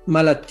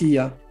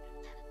malattia.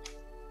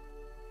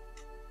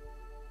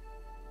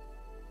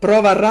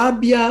 Prova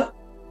rabbia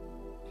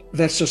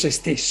verso se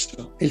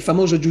stesso, è il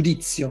famoso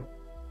giudizio,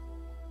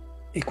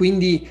 e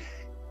quindi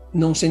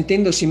non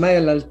sentendosi mai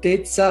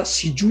all'altezza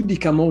si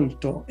giudica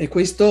molto e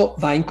questo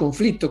va in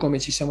conflitto, come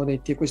ci siamo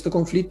detti, e questo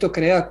conflitto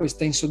crea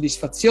questa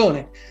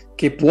insoddisfazione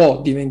che può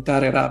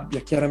diventare rabbia,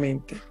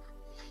 chiaramente.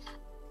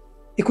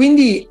 E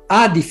quindi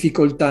ha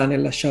difficoltà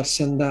nel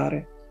lasciarsi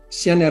andare,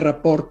 sia nel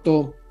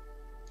rapporto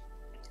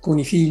con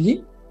i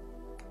figli,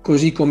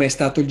 così come è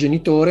stato il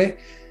genitore,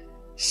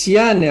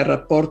 sia nel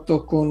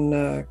rapporto con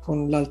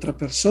l'altra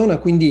persona,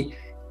 quindi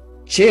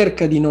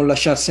cerca di non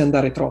lasciarsi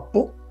andare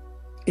troppo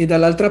e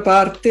dall'altra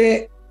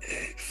parte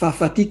fa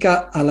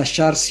fatica a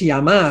lasciarsi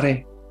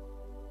amare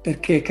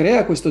perché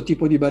crea questo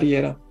tipo di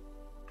barriera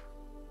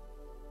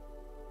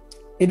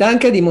ed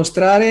anche a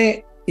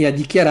dimostrare e a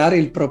dichiarare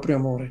il proprio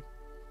amore.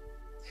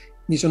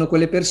 Quindi sono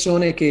quelle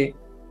persone che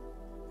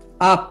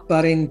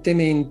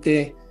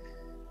apparentemente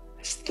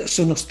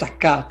sono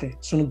staccate,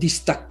 sono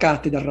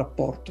distaccate dal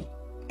rapporto.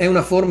 È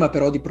una forma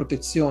però di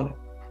protezione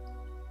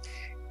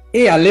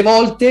e alle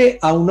volte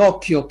a un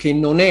occhio che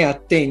non è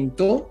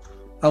attento,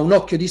 a un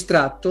occhio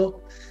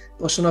distratto,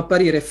 possono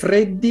apparire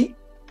freddi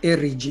e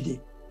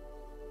rigidi.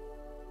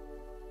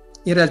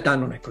 In realtà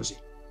non è così,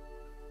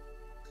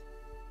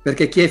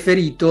 perché chi è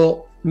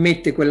ferito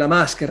mette quella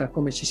maschera,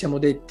 come ci siamo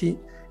detti,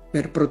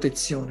 per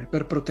protezione,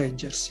 per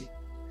proteggersi.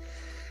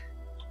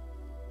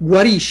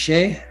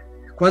 Guarisce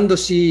quando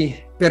si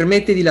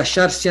permette di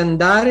lasciarsi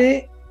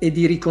andare e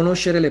di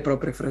riconoscere le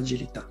proprie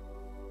fragilità.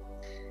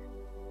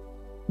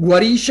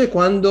 Guarisce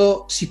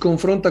quando si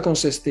confronta con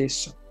se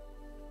stesso.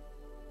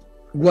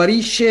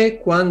 Guarisce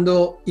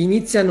quando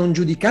inizia a non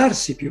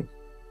giudicarsi più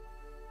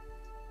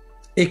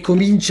e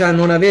comincia a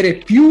non avere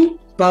più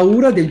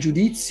paura del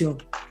giudizio,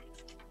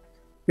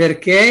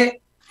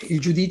 perché il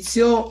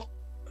giudizio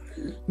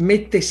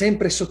mette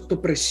sempre sotto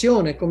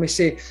pressione, come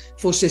se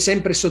fosse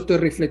sempre sotto il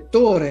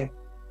riflettore.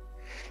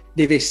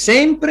 Deve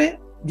sempre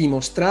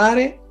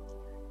dimostrare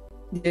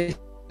di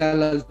essere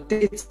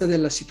all'altezza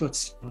della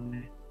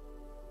situazione,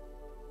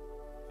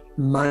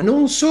 ma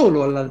non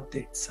solo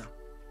all'altezza,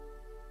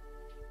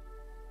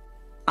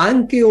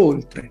 anche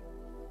oltre.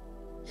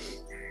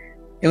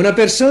 È una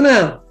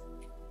persona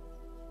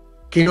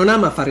che non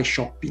ama fare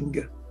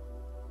shopping,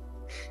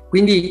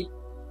 quindi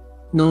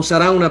non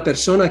sarà una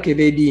persona che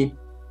vedi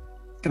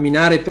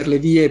camminare per le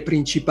vie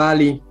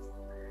principali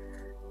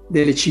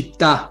delle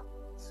città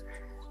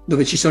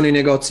dove ci sono i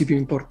negozi più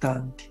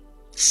importanti.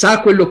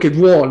 Sa quello che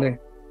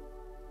vuole,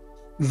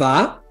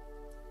 va,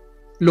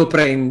 lo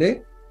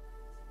prende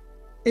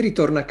e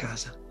ritorna a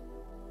casa.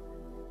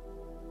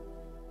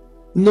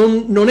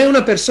 Non è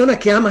una persona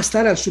che ama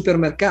stare al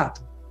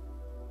supermercato,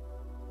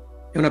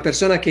 è una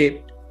persona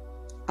che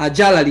ha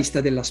già la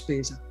lista della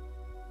spesa,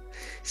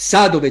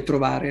 sa dove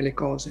trovare le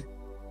cose.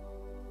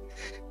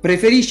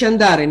 Preferisce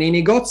andare nei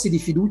negozi di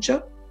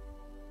fiducia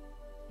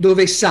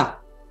dove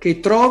sa che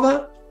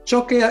trova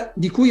ciò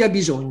di cui ha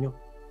bisogno.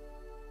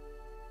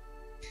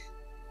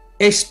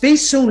 È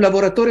spesso un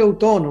lavoratore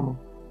autonomo.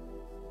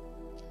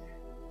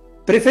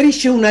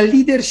 Preferisce una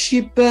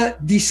leadership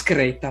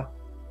discreta.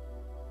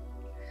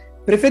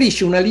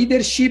 Preferisce una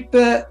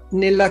leadership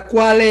nella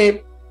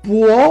quale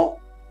può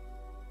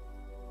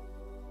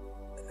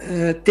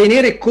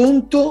tenere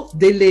conto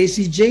delle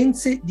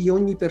esigenze di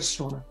ogni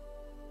persona.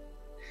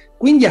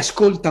 Quindi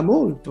ascolta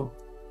molto.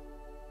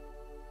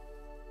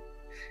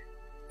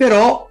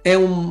 Però è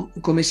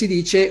come si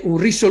dice, un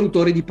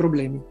risolutore di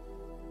problemi.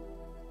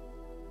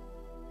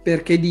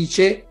 Perché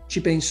dice,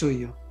 ci penso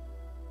io.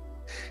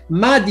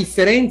 Ma a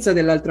differenza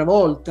dell'altra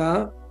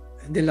volta,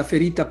 della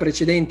ferita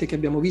precedente che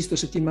abbiamo visto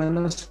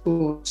settimana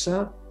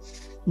scorsa,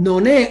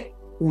 non è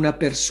una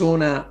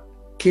persona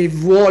che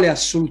vuole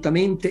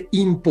assolutamente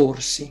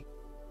imporsi.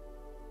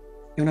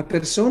 È una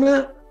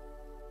persona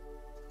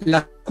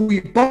la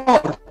cui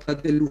porta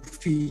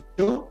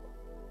dell'ufficio,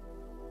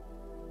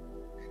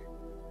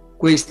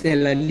 questa è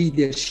la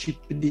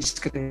leadership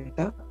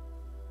discreta,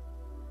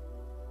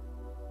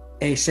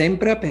 è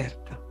sempre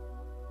aperta.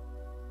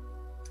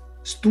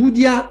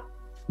 Studia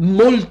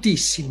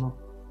moltissimo,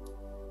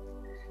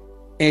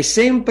 è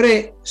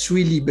sempre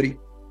sui libri.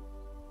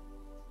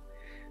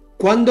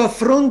 Quando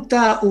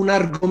affronta un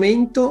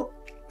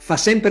argomento fa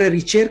sempre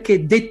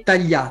ricerche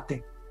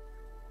dettagliate,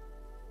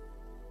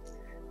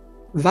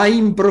 va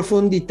in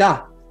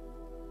profondità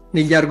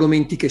negli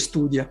argomenti che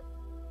studia,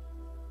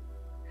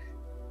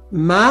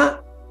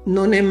 ma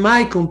non è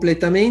mai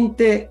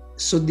completamente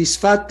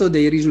soddisfatto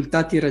dei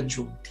risultati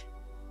raggiunti.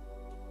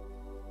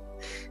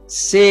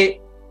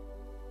 Se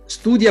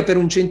studia per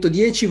un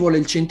 110 vuole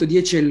il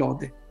 110 e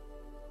lode.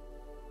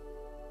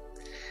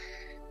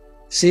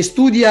 Se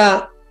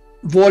studia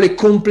vuole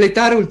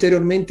completare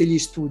ulteriormente gli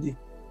studi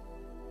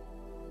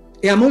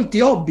e ha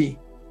molti hobby,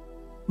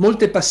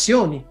 molte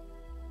passioni,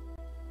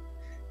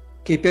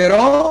 che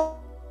però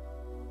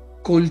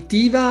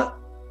coltiva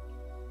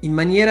in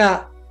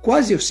maniera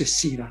quasi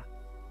ossessiva.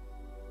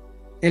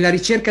 È la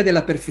ricerca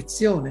della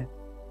perfezione.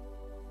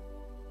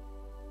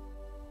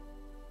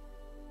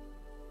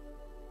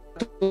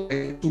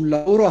 Sul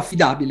lavoro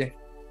affidabile.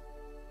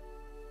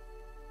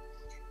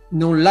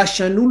 Non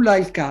lascia nulla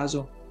al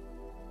caso.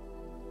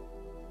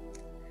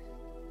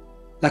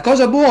 La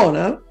cosa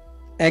buona,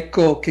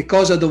 ecco che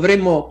cosa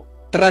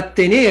dovremmo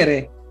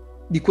trattenere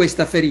di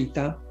questa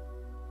ferita,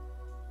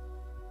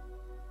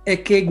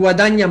 è che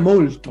guadagna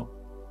molto.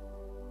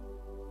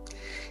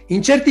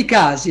 In certi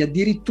casi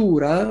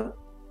addirittura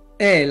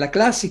è la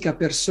classica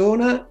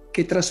persona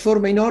che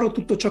trasforma in oro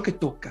tutto ciò che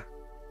tocca.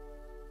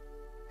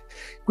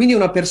 Quindi è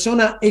una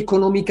persona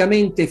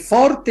economicamente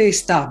forte e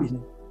stabile,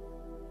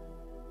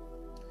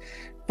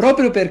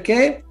 proprio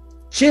perché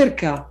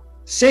cerca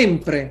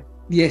sempre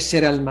di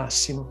essere al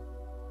massimo.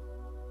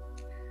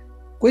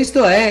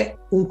 Questo è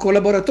un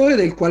collaboratore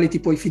del quale ti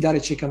puoi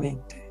fidare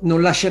ciecamente,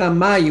 non lascerà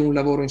mai un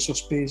lavoro in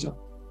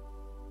sospeso,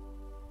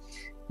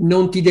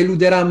 non ti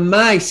deluderà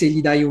mai se gli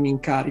dai un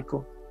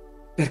incarico,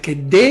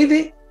 perché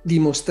deve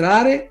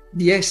dimostrare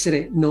di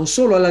essere non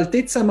solo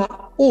all'altezza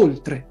ma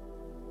oltre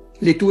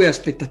le tue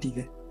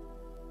aspettative.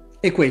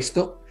 E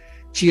questo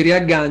ci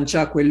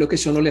riaggancia a quello che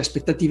sono le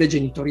aspettative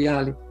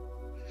genitoriali.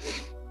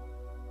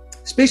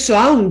 Spesso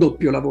ha un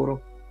doppio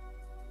lavoro.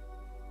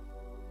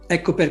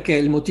 Ecco perché è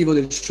il motivo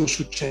del suo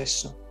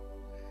successo.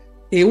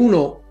 E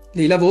uno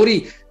dei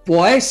lavori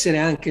può essere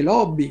anche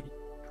l'hobby.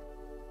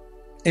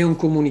 È un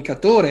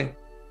comunicatore.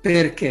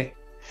 Perché?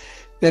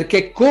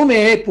 Perché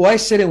come può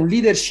essere un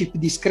leadership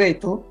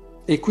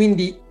discreto e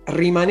quindi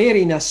rimanere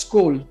in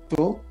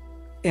ascolto,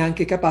 è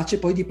anche capace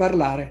poi di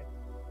parlare.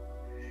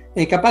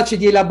 è capace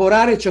di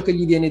elaborare ciò che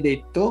gli viene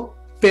detto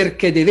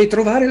perché deve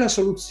trovare la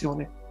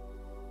soluzione,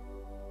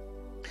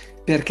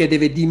 perché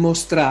deve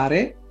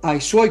dimostrare ai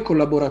suoi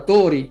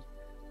collaboratori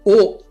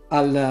o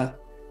al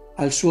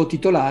suo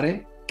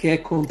titolare che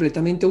è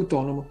completamente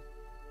autonomo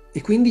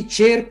e quindi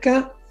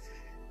cerca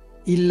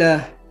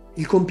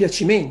il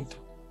compiacimento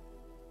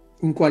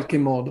in qualche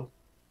modo.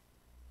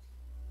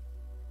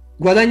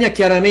 Guadagna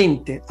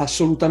chiaramente,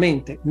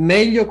 assolutamente,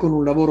 meglio con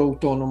un lavoro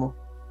autonomo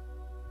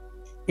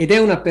ed è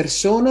una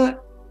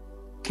persona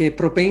che è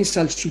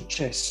propensa al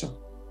successo.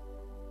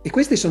 E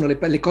queste sono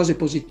le cose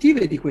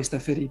positive di questa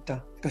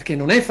ferita, perché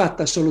non è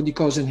fatta solo di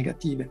cose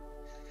negative.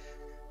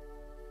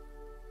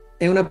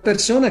 È una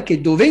persona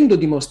che, dovendo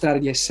dimostrare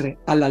di essere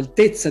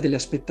all'altezza delle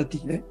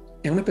aspettative,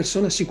 è una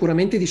persona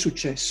sicuramente di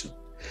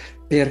successo.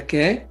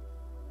 Perché?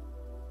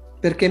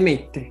 Perché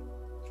mette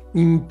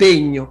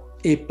impegno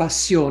e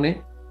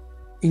passione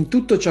in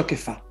tutto ciò che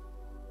fa.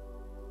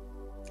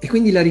 E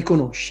quindi la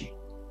riconosci.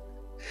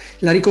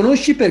 La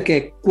riconosci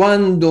perché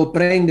quando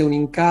prende un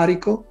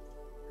incarico,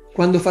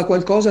 quando fa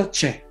qualcosa,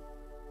 c'è.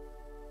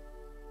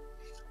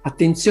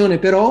 Attenzione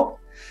però,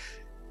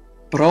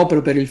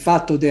 proprio per il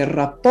fatto del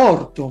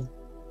rapporto,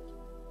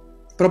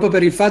 proprio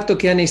per il fatto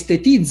che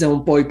anestetizza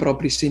un po' i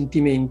propri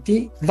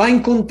sentimenti, va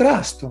in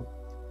contrasto.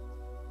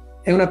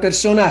 È una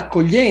persona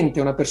accogliente,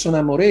 una persona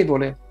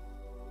amorevole,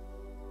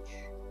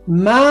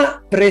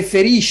 ma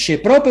preferisce,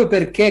 proprio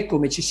perché,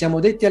 come ci siamo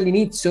detti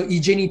all'inizio, i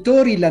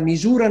genitori la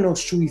misurano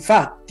sui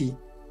fatti,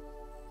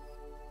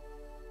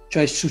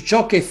 cioè su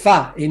ciò che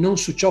fa e non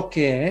su ciò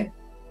che è,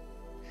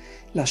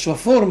 la sua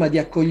forma di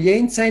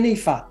accoglienza è nei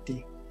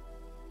fatti.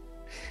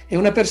 È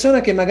una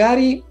persona che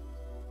magari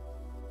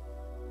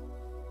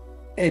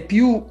è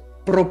più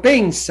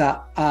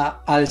propensa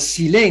al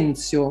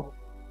silenzio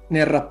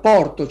nel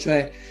rapporto,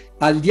 cioè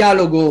al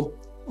dialogo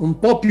un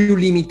po' più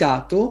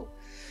limitato,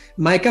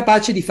 ma è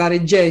capace di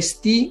fare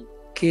gesti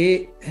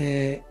che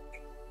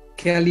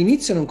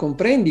all'inizio non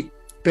comprendi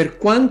per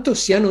quanto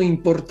siano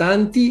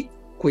importanti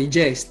quei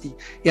gesti,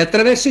 e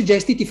attraverso i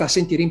gesti ti fa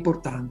sentire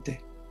importante.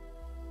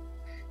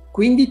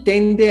 Quindi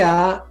tende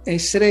a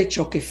essere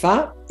ciò che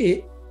fa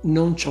e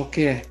non ciò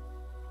che è.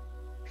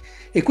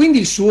 E quindi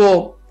il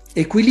suo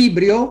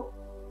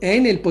equilibrio è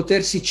nel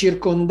potersi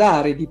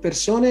circondare di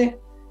persone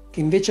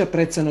che invece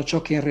apprezzano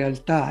ciò che in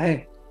realtà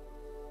è,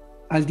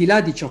 al di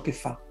là di ciò che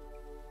fa,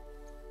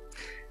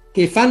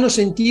 che fanno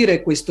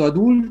sentire questo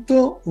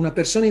adulto una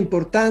persona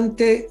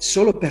importante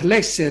solo per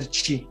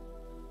l'esserci,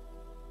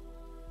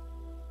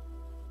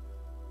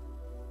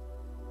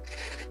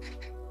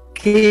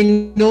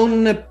 che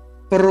non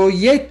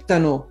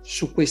proiettano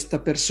su questa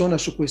persona,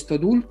 su questo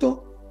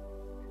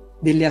adulto,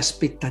 delle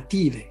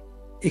aspettative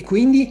e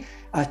quindi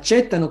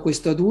accettano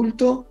questo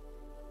adulto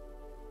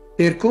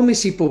per come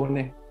si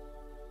pone.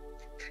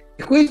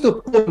 E questo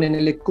pone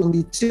nelle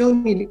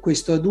condizioni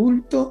questo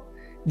adulto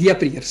di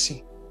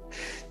aprirsi,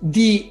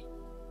 di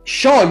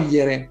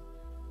sciogliere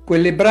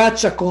quelle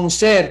braccia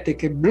conserte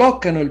che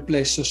bloccano il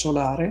plesso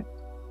solare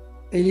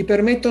e gli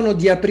permettono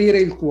di aprire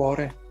il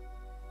cuore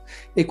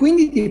e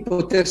quindi di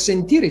poter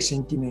sentire i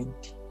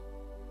sentimenti,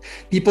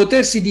 di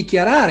potersi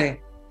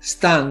dichiarare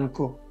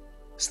stanco,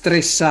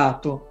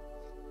 stressato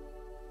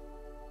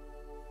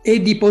e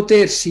di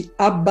potersi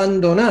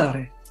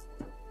abbandonare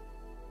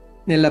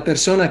nella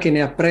persona che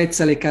ne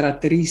apprezza le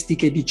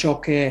caratteristiche di ciò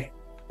che è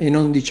e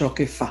non di ciò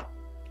che fa.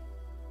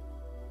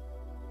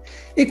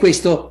 E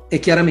questo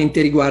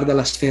chiaramente riguarda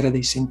la sfera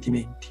dei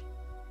sentimenti.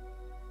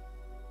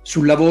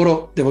 Sul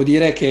lavoro devo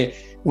dire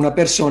che una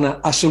persona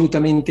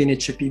assolutamente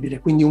ineccepibile,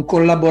 quindi un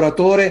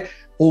collaboratore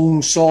o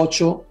un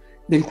socio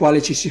del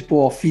quale ci si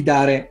può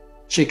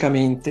fidare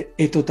ciecamente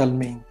e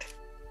totalmente.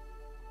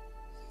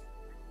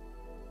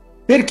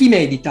 Per chi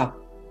medita,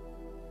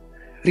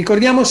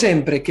 ricordiamo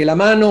sempre che la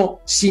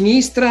mano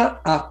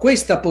sinistra ha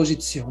questa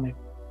posizione,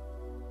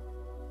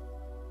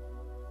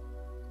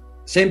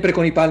 sempre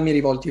con i palmi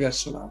rivolti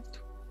verso l'alto,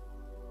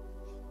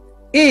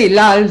 e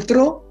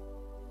l'altra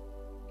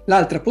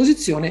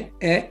posizione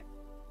è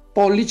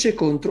pollice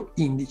contro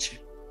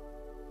indice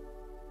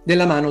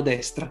della mano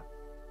destra.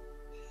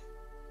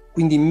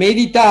 Quindi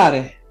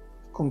meditare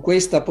con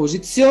questa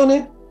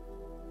posizione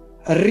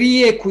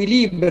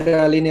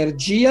riequilibra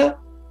l'energia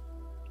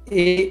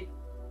e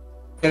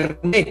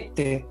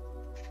permette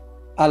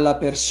alla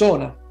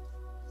persona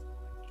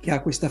che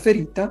ha questa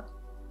ferita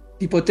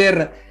di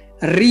poter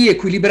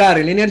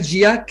riequilibrare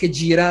l'energia che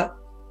gira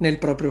nel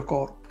proprio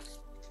corpo.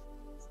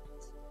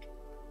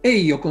 E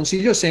io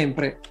consiglio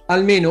sempre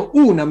almeno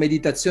una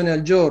meditazione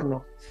al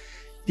giorno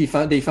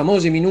dei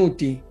famosi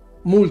minuti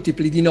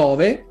multipli di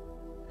 9,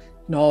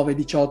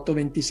 18,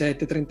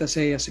 27,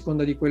 36, a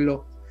seconda di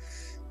quello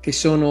che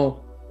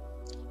sono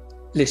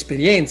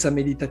l'esperienza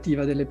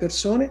meditativa delle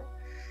persone,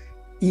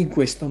 in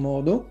questo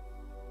modo,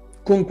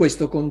 con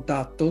questo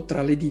contatto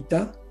tra le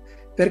dita,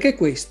 perché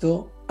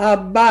questo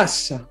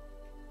abbassa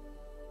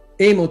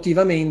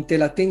emotivamente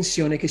la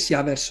tensione che si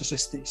ha verso se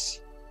stessi.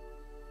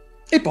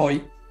 E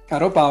poi,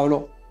 caro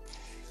Paolo,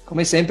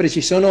 come sempre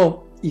ci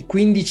sono i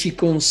 15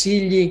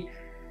 consigli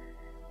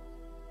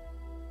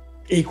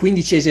i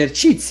 15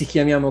 esercizi,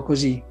 chiamiamo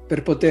così,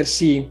 per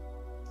potersi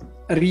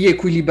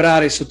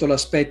riequilibrare sotto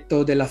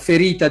l'aspetto della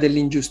ferita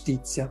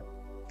dell'ingiustizia.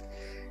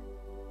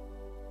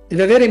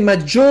 Deve avere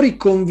maggiori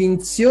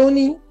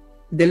convinzioni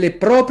delle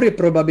proprie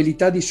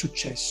probabilità di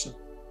successo.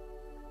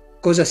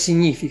 Cosa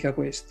significa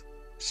questo?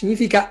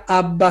 Significa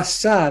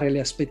abbassare le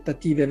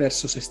aspettative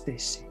verso se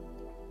stessi.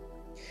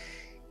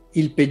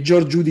 Il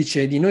peggior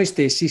giudice di noi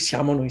stessi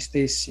siamo noi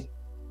stessi.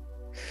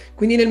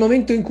 Quindi nel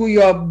momento in cui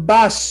io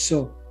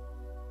abbasso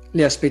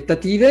le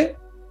aspettative,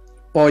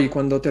 poi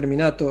quando ho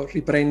terminato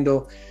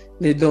riprendo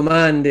le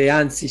domande,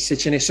 anzi se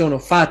ce ne sono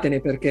fatene,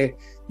 perché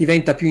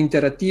diventa più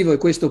interattivo e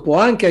questo può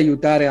anche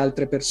aiutare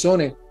altre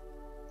persone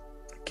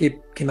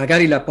che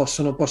magari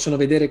possono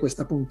vedere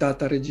questa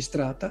puntata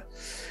registrata.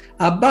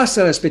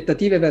 Abbassa le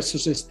aspettative verso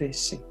se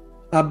stessi.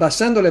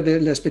 Abbassando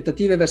le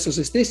aspettative verso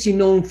se stessi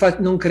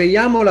non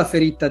creiamo la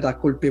ferita da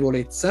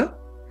colpevolezza.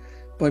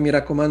 Poi mi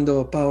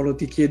raccomando, Paolo,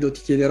 ti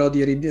chiederò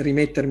di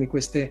rimettermi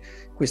queste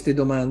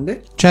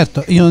domande.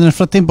 Certo, io nel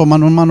frattempo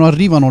mano a mano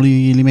arrivano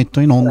li metto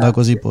in onda. Grazie.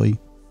 Così poi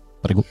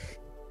prego.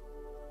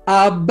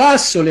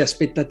 Abbasso le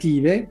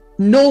aspettative,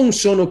 non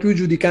sono più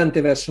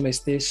giudicante verso me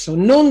stesso,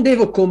 non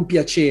devo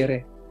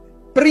compiacere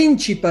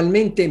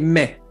principalmente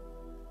me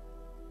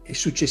e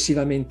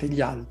successivamente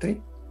gli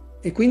altri,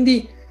 e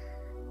quindi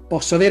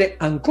posso avere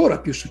ancora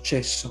più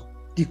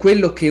successo di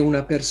quello che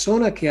una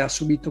persona che ha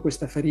subito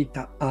questa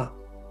ferita ha.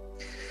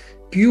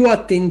 Più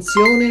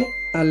attenzione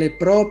alle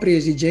proprie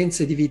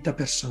esigenze di vita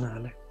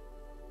personale.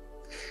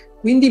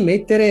 Quindi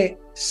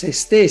mettere se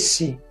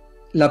stessi,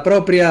 il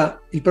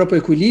proprio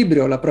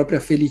equilibrio, la propria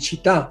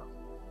felicità,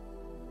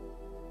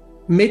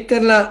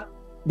 metterla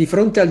di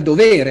fronte al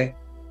dovere.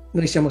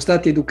 Noi siamo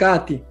stati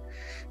educati,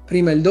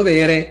 prima il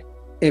dovere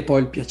e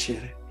poi il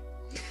piacere.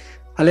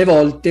 Alle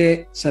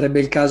volte sarebbe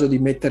il caso di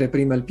mettere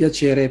prima il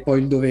piacere e poi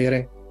il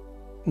dovere.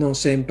 Non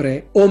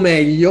sempre, o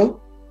meglio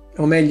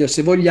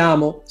se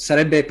vogliamo,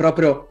 sarebbe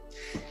proprio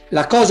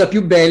la cosa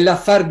più bella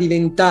far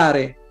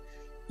diventare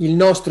il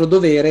nostro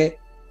dovere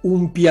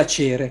un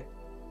piacere.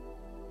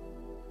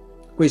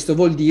 Questo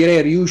vuol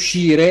dire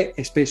riuscire,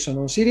 e spesso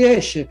non si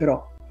riesce,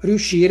 però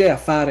riuscire a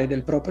fare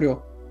del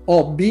proprio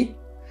hobby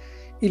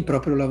il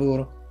proprio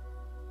lavoro.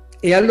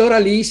 E allora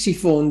lì si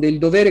fonde il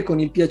dovere con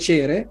il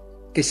piacere,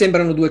 che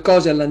sembrano due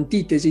cose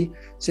all'antitesi,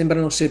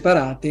 sembrano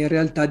separate, in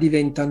realtà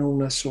diventano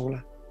una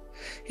sola.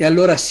 E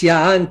allora si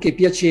ha anche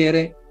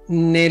piacere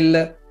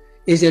nel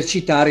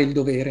esercitare il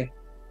dovere,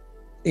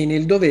 e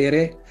nel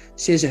dovere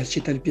si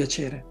esercita il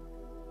piacere.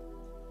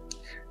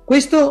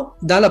 Questo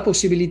dà la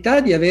possibilità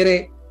di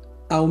avere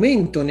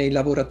aumento nei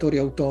lavoratori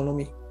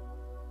autonomi.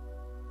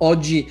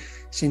 Oggi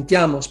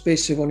sentiamo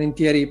spesso e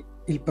volentieri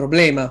il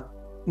problema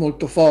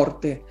molto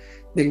forte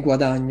del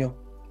guadagno,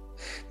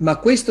 ma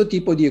questo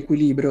tipo di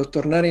equilibrio,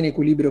 tornare in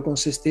equilibrio con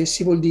se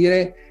stessi, vuol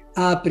dire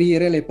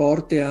aprire le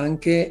porte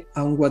anche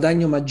a un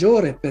guadagno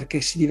maggiore,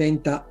 perché si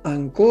diventa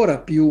ancora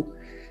più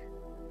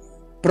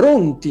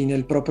pronti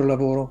nel proprio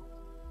lavoro.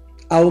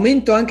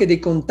 Aumento anche dei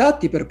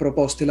contatti per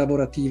proposte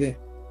lavorative.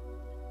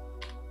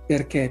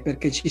 Perché?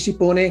 Perché ci si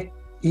pone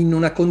in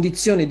una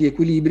condizione di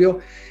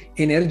equilibrio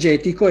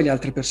energetico e le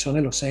altre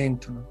persone lo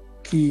sentono.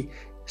 I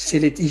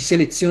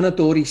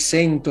selezionatori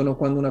sentono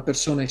quando una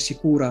persona è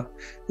sicura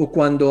o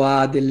quando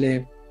ha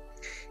delle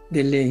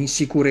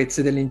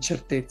insicurezze, delle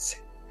incertezze.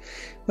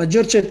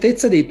 Maggior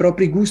certezza dei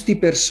propri gusti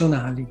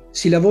personali.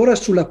 Si lavora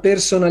sulla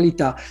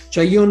personalità,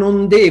 cioè io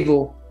non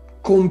devo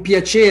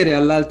compiacere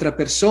all'altra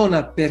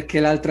persona perché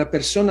l'altra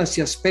persona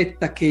si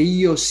aspetta che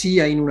io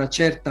sia in una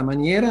certa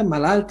maniera, ma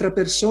l'altra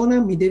persona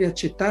mi deve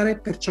accettare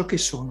per ciò che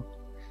sono.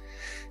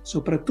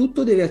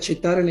 Soprattutto deve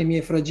accettare le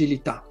mie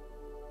fragilità,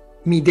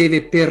 mi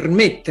deve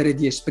permettere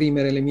di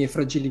esprimere le mie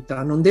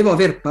fragilità, non devo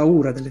aver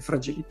paura delle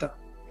fragilità.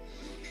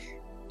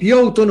 Più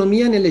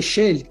autonomia nelle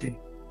scelte,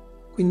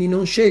 quindi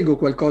non scelgo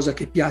qualcosa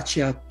che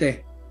piace a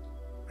te,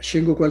 ma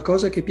scelgo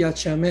qualcosa che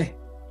piace a me,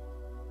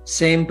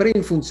 sempre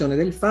in funzione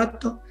del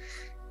fatto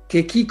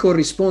che chi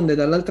corrisponde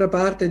dall'altra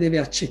parte deve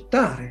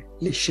accettare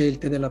le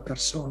scelte della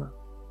persona.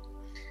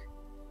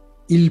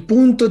 Il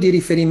punto di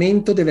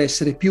riferimento deve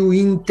essere più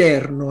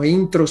interno e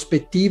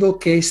introspettivo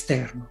che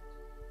esterno.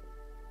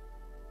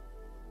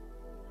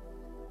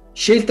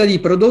 Scelta di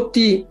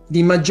prodotti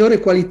di maggiore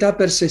qualità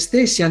per se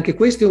stessi, anche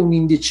questo è un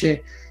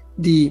indice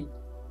di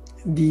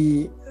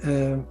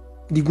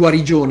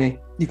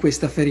guarigione di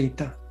questa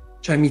ferita.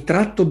 Cioè mi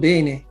tratto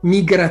bene,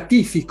 mi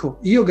gratifico,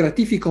 io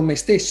gratifico me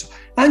stesso,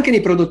 anche nei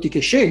prodotti che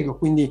scelgo,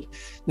 quindi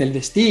nel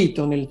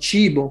vestito, nel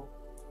cibo.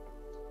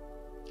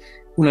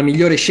 Una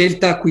migliore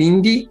scelta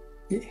quindi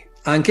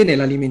anche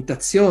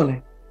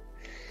nell'alimentazione.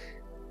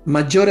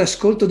 Maggiore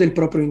ascolto del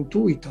proprio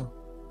intuito.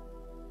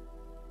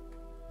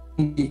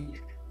 Quindi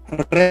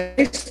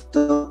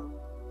resto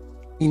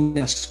in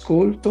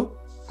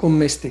ascolto con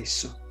me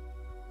stesso.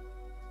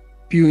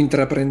 Più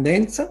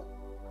intraprendenza,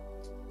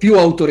 più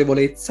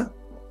autorevolezza,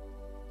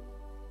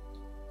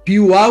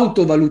 più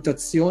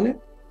autovalutazione,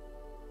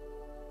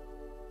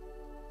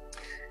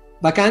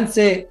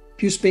 vacanze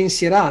più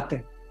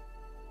spensierate,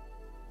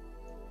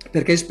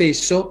 perché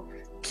spesso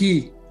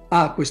chi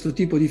ha questo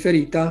tipo di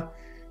ferita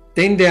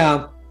tende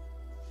a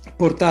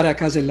portare a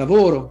casa il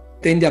lavoro,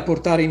 tende a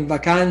portare in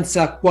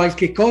vacanza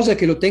qualche cosa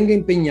che lo tenga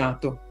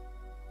impegnato,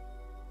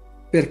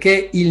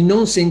 perché il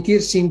non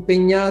sentirsi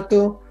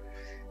impegnato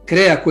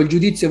crea quel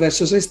giudizio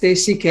verso se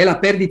stessi che è la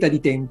perdita di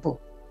tempo.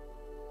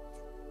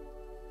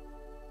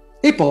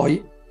 E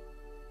poi,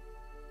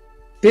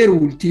 per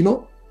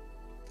ultimo,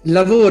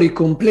 lavori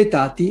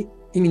completati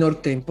in minor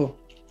tempo,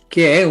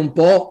 che è un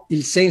po'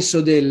 il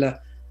senso del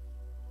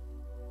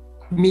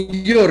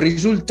miglior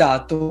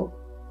risultato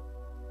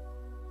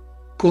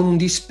con un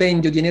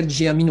dispendio di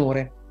energia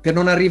minore, per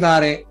non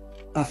arrivare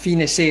a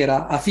fine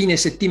sera, a fine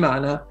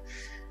settimana,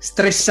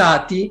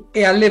 stressati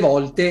e alle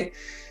volte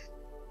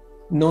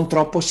non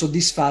troppo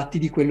soddisfatti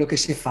di quello che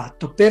si è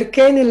fatto,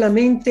 perché nella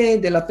mente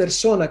della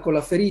persona con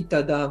la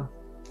ferita da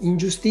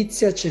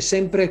ingiustizia c'è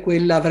sempre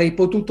quella avrei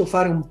potuto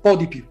fare un po'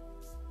 di più.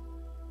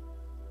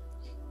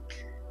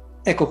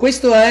 Ecco,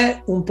 questo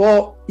è un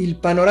po' il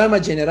panorama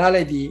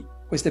generale di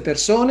queste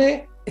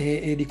persone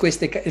e di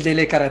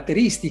delle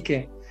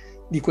caratteristiche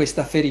di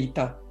questa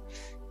ferita.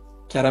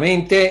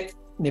 Chiaramente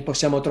ne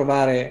possiamo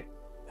trovare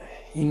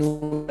in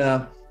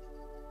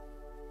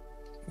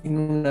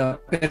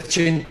una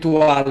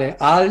percentuale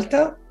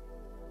alta,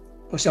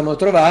 possiamo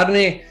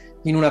trovarne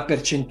in una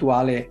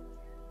percentuale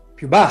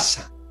più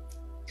bassa.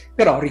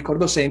 Però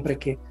ricordo sempre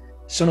che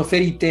sono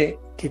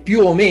ferite che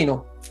più o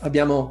meno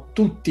abbiamo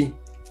tutti,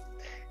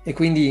 e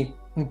quindi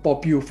un po'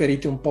 più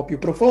ferite, un po' più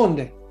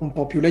profonde, un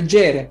po' più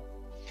leggere.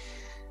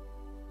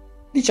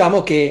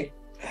 Diciamo che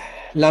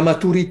la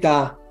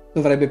maturità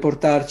dovrebbe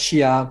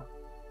portarci ad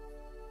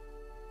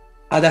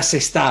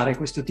assestare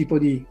questo tipo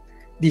di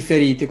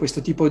ferite,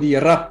 questo tipo di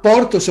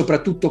rapporto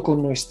soprattutto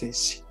con noi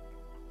stessi.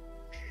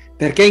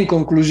 Perché in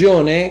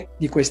conclusione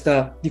di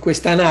questa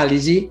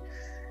analisi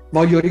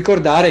voglio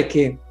ricordare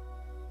che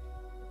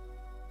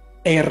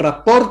è il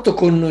rapporto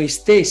con noi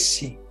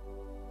stessi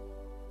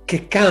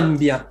che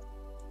cambia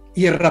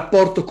il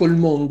rapporto col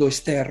mondo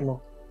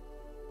esterno.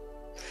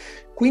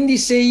 Quindi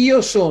se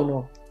io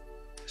sono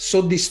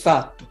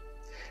soddisfatto,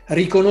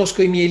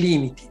 riconosco i miei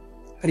limiti,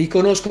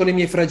 riconosco le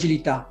mie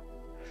fragilità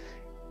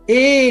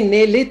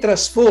e le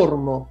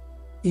trasformo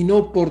in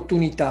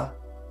opportunità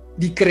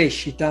di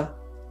crescita,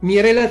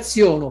 mi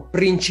relaziono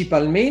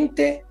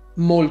principalmente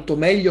molto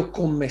meglio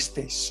con me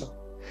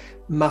stesso,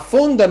 ma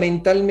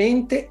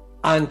fondamentalmente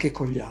anche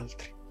con gli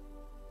altri.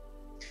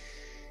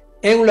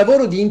 È un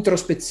lavoro di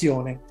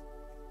introspezione,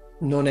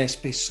 non è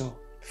spesso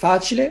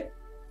facile,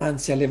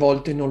 anzi alle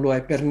volte non lo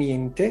è per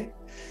niente.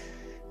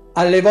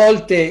 Alle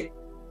volte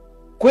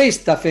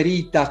questa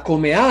ferita,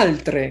 come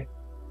altre,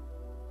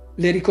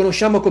 le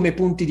riconosciamo come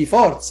punti di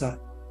forza.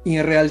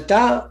 In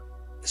realtà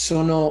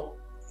sono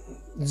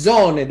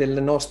zone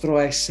del nostro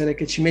essere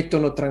che ci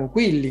mettono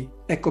tranquilli.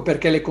 Ecco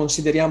perché le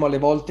consideriamo alle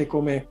volte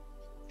come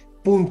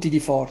punti di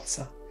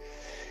forza.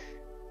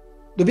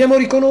 Dobbiamo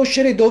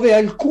riconoscere dove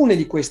alcune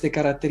di queste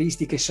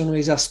caratteristiche sono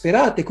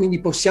esasperate,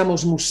 quindi possiamo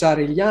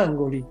smussare gli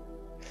angoli,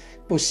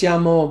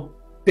 possiamo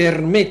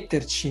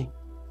permetterci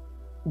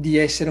di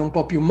essere un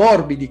po' più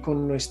morbidi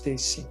con noi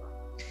stessi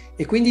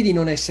e quindi di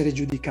non essere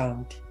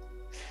giudicanti,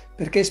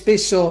 perché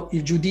spesso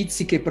i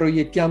giudizi che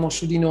proiettiamo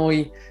su di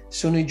noi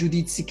sono i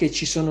giudizi che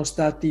sono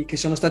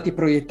stati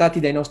proiettati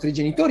dai nostri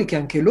genitori, che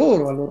anche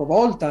loro a loro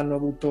volta hanno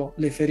avuto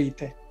le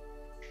ferite,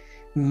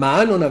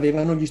 ma non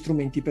avevano gli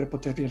strumenti per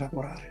poterli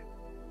elaborare.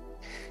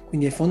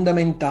 Quindi è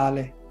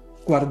fondamentale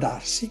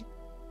guardarsi,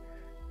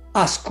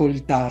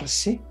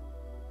 ascoltarsi,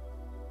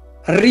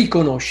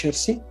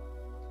 riconoscersi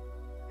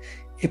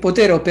e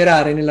poter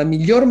operare nella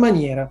miglior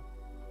maniera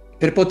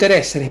per poter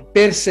essere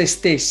per se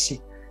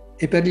stessi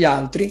e per gli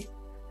altri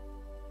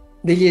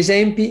degli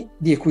esempi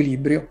di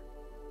equilibrio,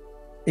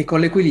 e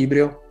con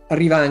l'equilibrio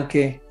arriva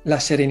anche la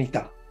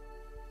serenità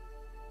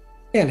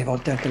e alle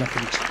volte anche la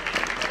felicità.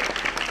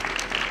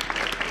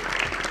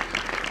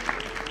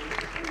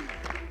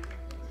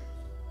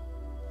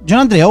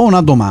 Gianandrea, ho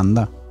una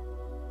domanda.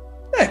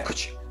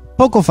 Eccoci.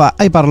 Poco fa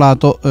hai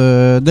parlato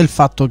del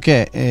fatto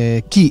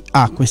che chi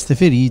ha queste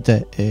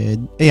ferite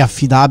è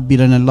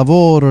affidabile nel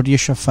lavoro,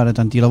 riesce a fare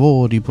tanti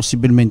lavori,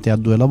 possibilmente ha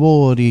 2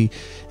 lavori,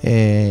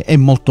 è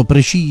molto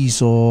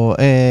preciso,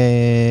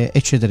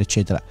 eccetera,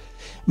 eccetera.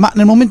 Ma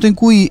nel momento in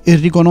cui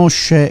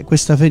riconosce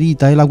questa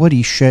ferita e la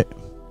guarisce,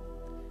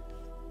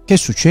 che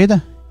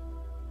succede?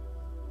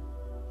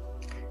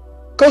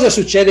 Cosa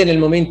succede nel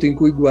momento in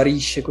cui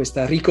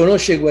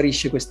riconosce e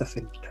guarisce questa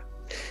ferita?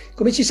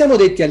 Come ci siamo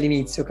detti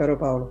all'inizio, caro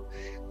Paolo,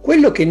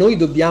 quello che noi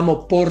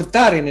dobbiamo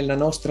portare nella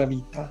nostra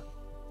vita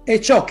è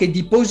ciò che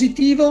di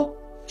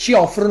positivo ci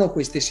offrono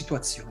queste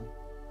situazioni.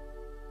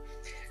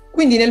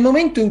 Quindi nel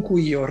momento in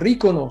cui io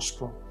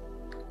riconosco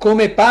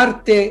come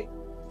parte,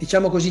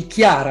 diciamo così,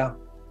 chiara,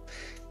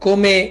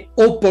 come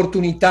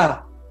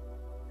opportunità,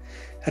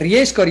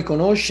 riesco a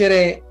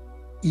riconoscere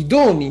i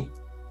doni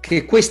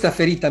che questa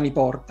ferita mi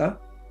porta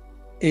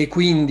e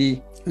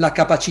quindi la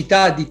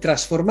capacità di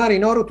trasformare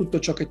in oro tutto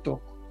ciò che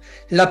tocco,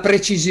 la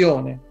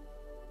precisione,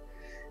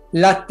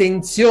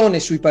 l'attenzione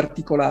sui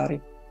particolari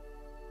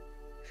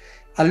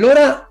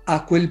allora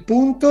a quel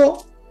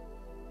punto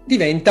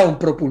diventa un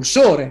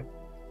propulsore.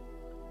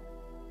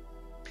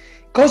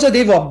 Cosa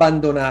devo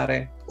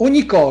abbandonare?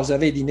 Ogni cosa,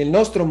 vedi, nel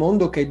nostro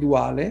mondo che è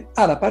duale,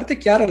 ha la parte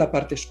chiara e la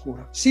parte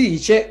scura. Si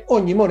dice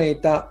ogni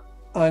moneta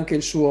ha anche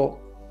il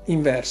suo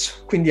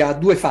inverso, quindi ha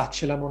due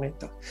facce la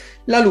moneta.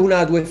 La luna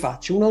ha due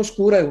facce, una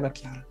oscura e una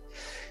chiara.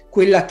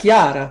 Quella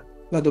chiara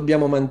la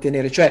dobbiamo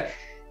mantenere, cioè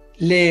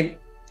le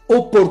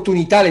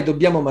opportunità le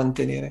dobbiamo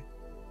mantenere.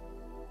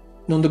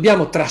 Non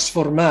dobbiamo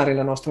trasformare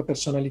la nostra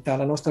personalità.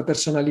 La nostra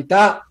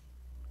personalità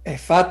è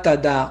fatta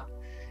da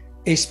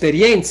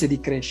esperienze di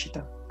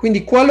crescita.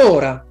 Quindi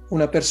qualora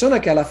una persona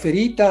che ha la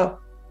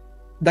ferita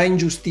da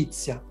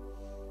ingiustizia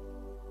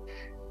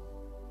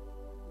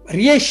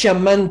riesce a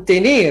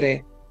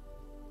mantenere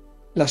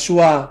la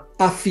sua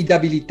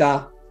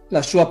affidabilità,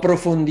 la sua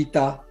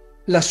profondità,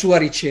 la sua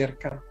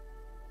ricerca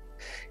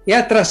e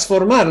a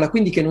trasformarla,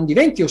 quindi che non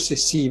diventi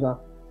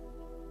ossessiva,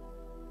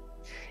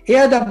 e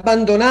ad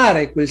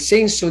abbandonare quel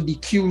senso di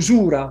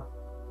chiusura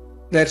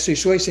verso i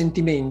suoi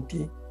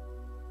sentimenti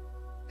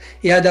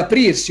e ad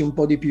aprirsi un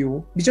po' di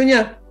più,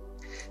 bisogna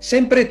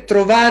sempre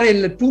trovare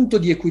il punto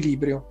di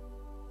equilibrio.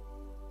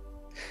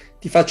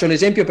 Ti faccio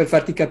l'esempio per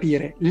farti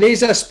capire.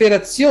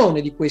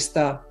 L'esasperazione di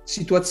questa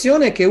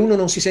situazione è che uno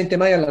non si sente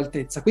mai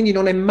all'altezza, quindi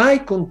non è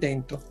mai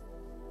contento.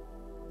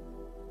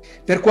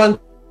 Per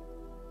quanto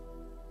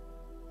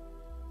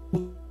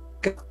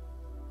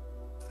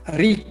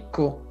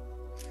ricco,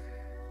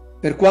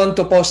 per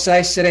quanto possa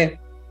essere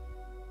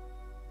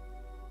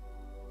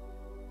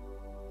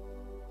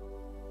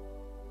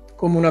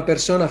come una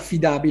persona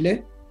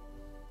affidabile,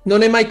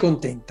 non è mai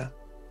contenta.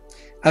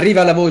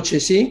 Arriva la voce,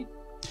 sì?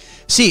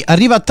 Sì,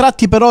 arriva a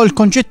tratti, però il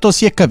concetto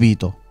si è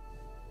capito.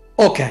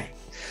 Ok.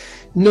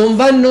 Non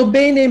vanno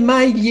bene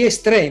mai gli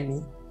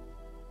estremi.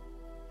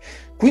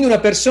 Quindi una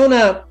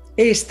persona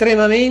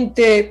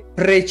estremamente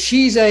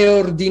precisa e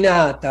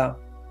ordinata,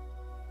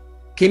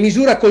 che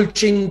misura col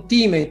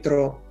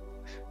centimetro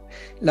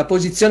la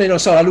posizione, non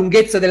so, la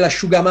lunghezza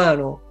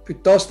dell'asciugamano,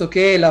 piuttosto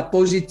che la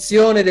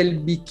posizione del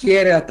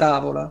bicchiere a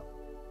tavola,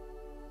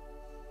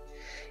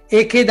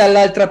 e che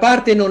dall'altra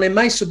parte non è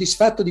mai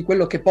soddisfatto di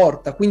quello che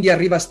porta, quindi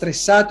arriva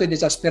stressato ed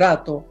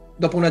esasperato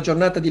dopo una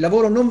giornata di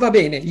lavoro, non va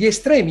bene, gli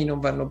estremi non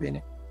vanno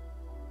bene.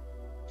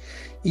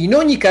 In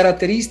ogni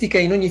caratteristica,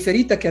 in ogni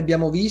ferita che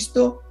abbiamo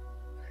visto,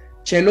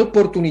 c'è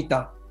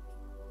l'opportunità,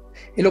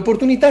 e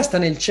l'opportunità sta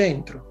nel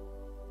centro.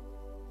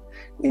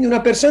 Quindi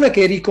una persona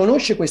che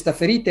riconosce questa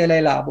ferita e la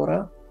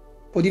elabora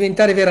può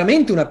diventare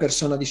veramente una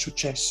persona di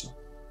successo.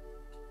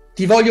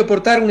 Ti voglio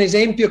portare un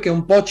esempio che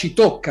un po' ci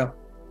tocca,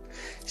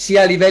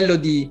 sia a livello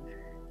di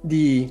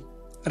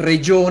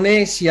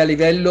regione, sia a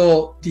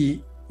livello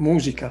di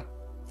musica.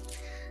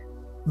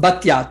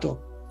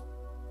 Battiato,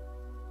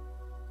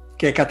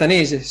 che è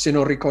catanese, se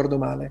non ricordo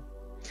male.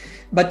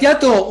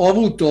 Battiato ho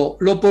avuto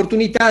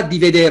l'opportunità di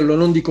vederlo,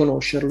 non di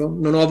conoscerlo,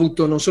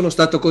 non sono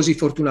stato così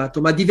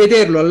fortunato, ma di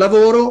vederlo al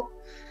lavoro,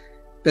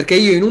 perché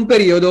io in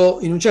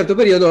un certo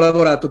periodo ho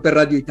lavorato per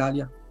Radio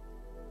Italia.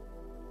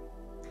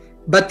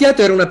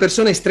 Battiato era una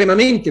persona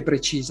estremamente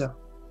precisa.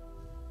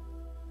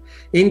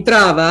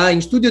 Entrava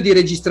in studio di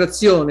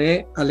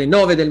registrazione alle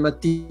 9 del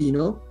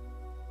mattino,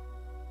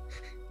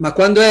 ma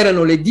quando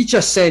erano le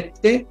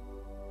 17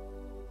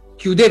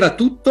 chiudeva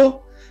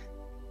tutto,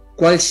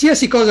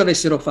 qualsiasi cosa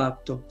avessero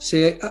fatto,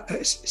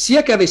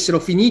 sia che avessero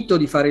finito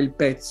di fare il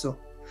pezzo,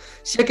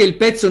 sia che il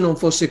pezzo non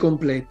fosse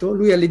completo,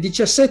 lui alle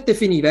 17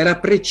 finiva, era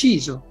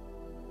preciso,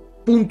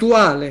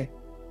 puntuale,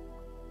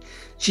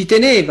 ci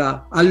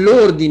teneva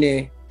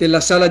all'ordine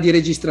della sala di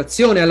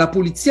registrazione, alla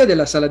pulizia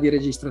della sala di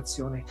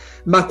registrazione,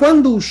 ma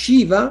quando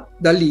usciva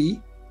da lì,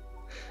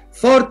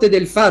 forte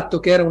del fatto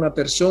che era una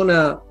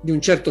persona di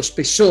un certo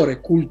spessore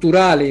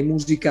culturale e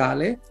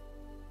musicale,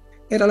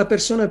 era la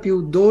persona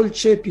più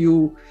dolce,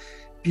 più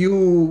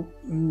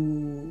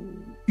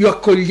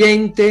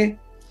accogliente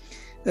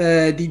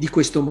di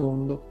questo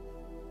mondo.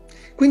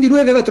 Quindi lui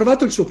aveva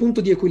trovato il suo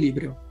punto di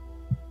equilibrio.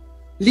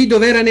 Lì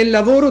dove era nel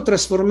lavoro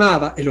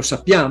trasformava, e lo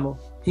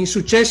sappiamo, in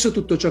successo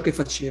tutto ciò che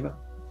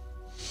faceva.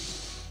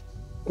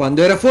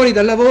 Quando era fuori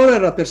dal lavoro era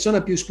la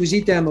persona più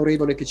squisita e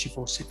amorevole che ci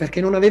fosse,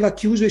 perché non aveva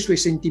chiuso i suoi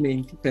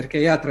sentimenti,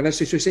 perché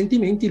attraverso i suoi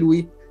sentimenti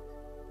lui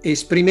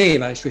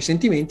esprimeva i suoi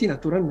sentimenti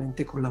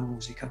naturalmente con la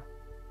musica.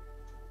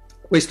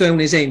 Questo è un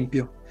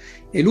esempio.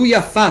 E lui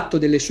ha fatto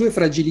delle sue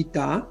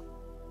fragilità,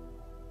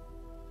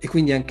 e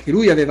quindi anche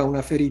lui aveva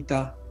una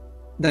ferita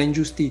da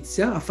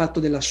ingiustizia, ha fatto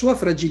della sua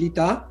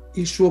fragilità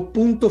il suo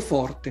punto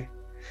forte,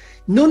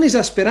 non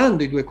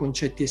esasperando i due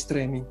concetti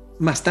estremi,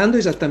 ma stando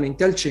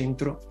esattamente al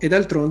centro, e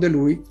d'altronde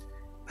lui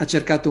ha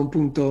cercato un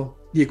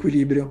punto di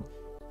equilibrio.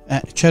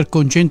 Cerco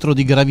un centro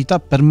di gravità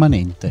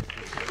permanente.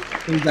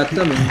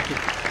 Esattamente.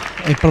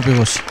 È proprio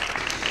così.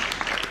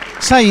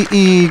 Sai,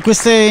 in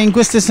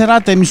queste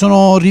serate mi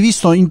sono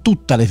rivisto in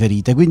tutte le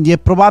ferite, quindi è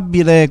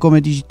probabile,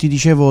 come ti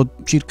dicevo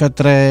circa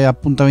 3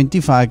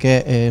 appuntamenti fa,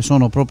 che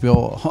sono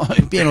proprio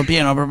pieno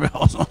proprio.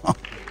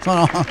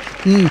 sono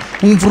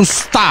un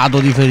frustato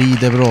di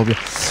ferite proprio.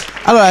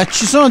 Allora,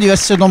 ci sono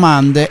diverse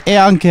domande e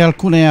anche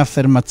alcune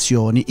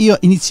affermazioni. Io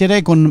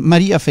inizierei con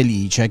Maria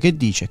Felice, che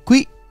dice: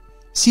 qui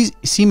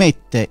si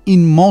mette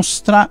in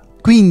mostra,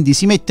 quindi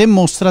si mette in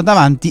mostra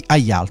davanti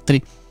agli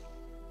altri.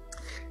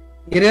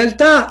 In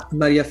realtà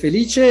Maria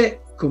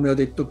Felice, come ho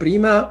detto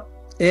prima,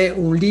 è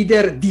un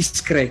leader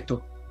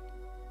discreto.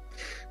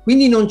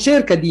 Quindi non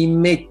cerca di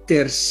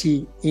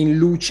mettersi in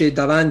luce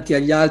davanti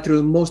agli altri o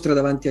in mostra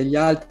davanti agli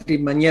altri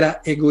in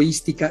maniera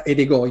egoistica ed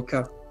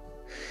egoica.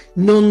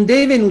 Non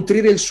deve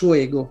nutrire il suo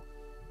ego,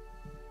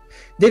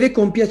 deve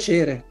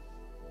compiacere.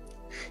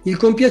 Il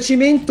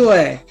compiacimento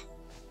è: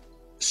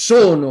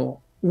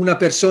 sono una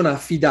persona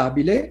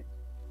affidabile,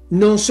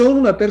 non sono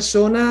una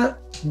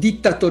persona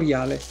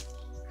dittatoriale.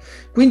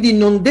 Quindi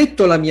non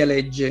detto la mia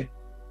legge,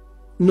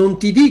 non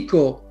ti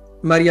dico,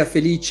 Maria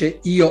Felice,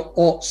 io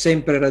ho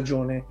sempre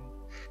ragione.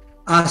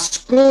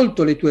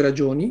 Ascolto le tue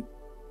ragioni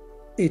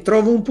e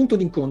trovo un punto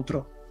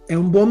d'incontro. È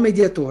un buon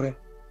mediatore.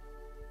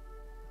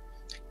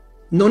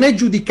 Non è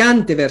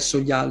giudicante verso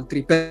gli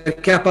altri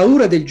perché ha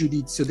paura del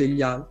giudizio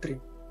degli altri.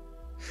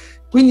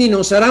 Quindi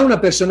non sarà una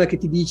persona che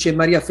ti dice: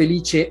 Maria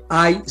Felice,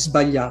 hai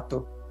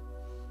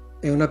sbagliato.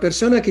 È una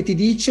persona che ti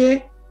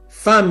dice: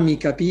 fammi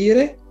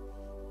capire,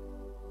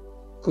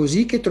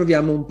 così che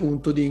troviamo un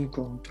punto di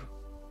incontro.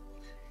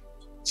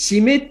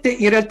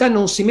 In realtà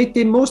non si mette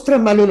in mostra,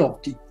 ma lo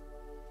noti.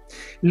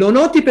 Lo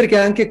noti perché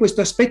ha anche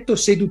questo aspetto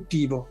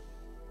seduttivo,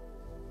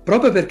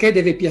 proprio perché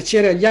deve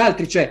piacere agli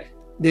altri, cioè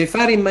deve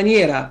fare in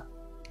maniera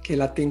che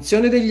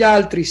l'attenzione degli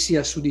altri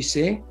sia su di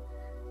sé,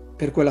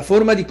 per quella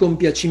forma di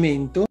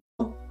compiacimento,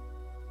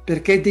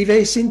 perché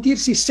deve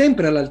sentirsi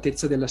sempre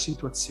all'altezza della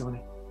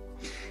situazione.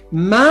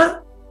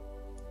 Ma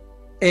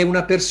è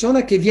una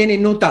persona che viene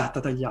notata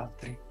dagli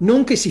altri,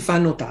 non che si fa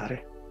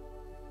notare.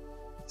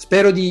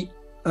 Spero di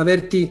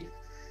averti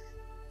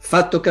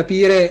fatto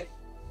capire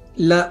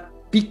la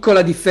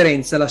piccola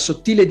differenza, la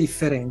sottile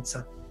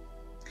differenza.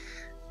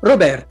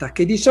 Roberta,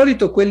 che di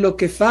solito quello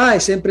che fa è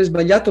sempre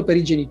sbagliato per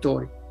i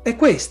genitori. È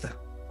questa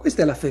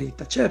è la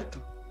ferita,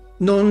 certo.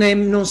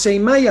 Non sei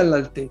mai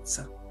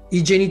all'altezza.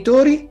 I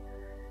genitori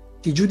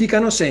ti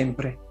giudicano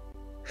sempre.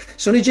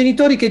 Sono i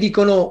genitori che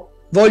dicono: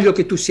 voglio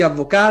che tu sia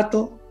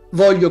avvocato,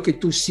 voglio che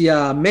tu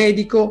sia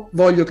medico,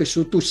 voglio che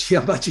tu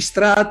sia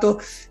magistrato,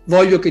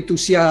 voglio che tu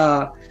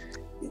sia...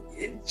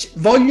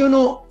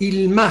 Vogliono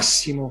il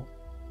massimo,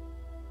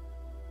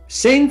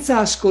 senza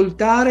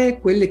ascoltare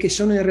quelle che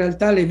sono in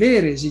realtà le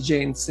vere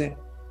esigenze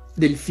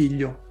del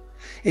figlio.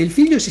 E il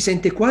figlio si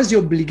sente quasi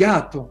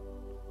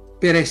obbligato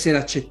per essere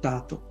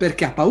accettato,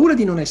 perché ha paura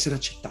di non essere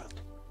accettato.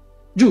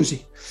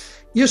 Giusy,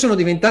 io sono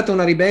diventata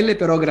una ribelle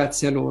però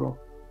grazie a loro,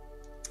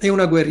 e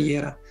una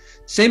guerriera.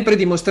 Sempre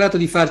dimostrato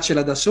di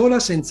farcela da sola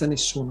senza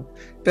nessuno,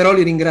 però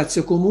li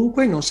ringrazio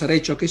comunque, non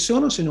sarei ciò che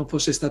sono se non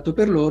fosse stato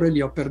per loro e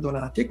li ho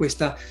perdonati. E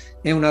questo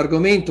è un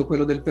argomento,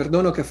 quello del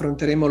perdono, che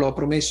affronteremo, l'ho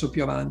promesso,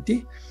 più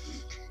avanti.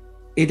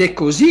 Ed è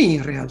così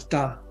in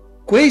realtà.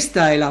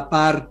 Questa è la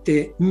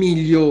parte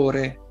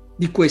migliore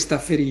di questa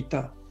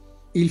ferita,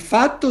 il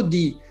fatto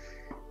di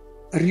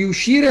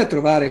riuscire a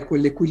trovare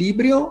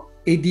quell'equilibrio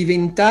e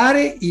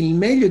diventare il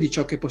meglio di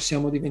ciò che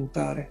possiamo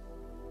diventare,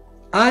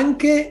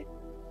 anche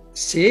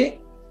se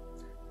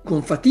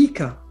con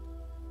fatica,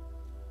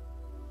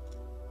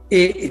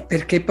 e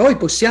perché poi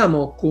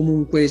possiamo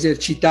comunque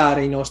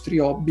esercitare i nostri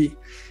hobby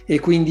e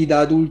quindi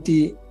da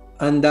adulti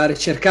andare a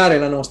cercare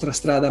la nostra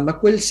strada, ma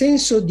quel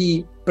senso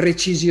di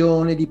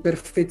precisione, di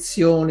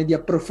perfezione, di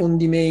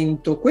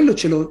approfondimento, quello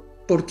ce lo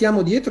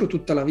portiamo dietro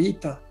tutta la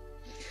vita.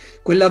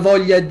 Quella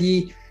voglia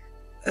di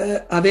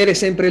avere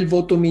sempre il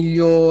voto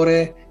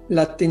migliore,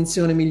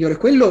 l'attenzione migliore,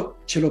 quello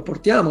ce lo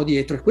portiamo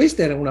dietro, e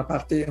questa era una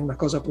parte, una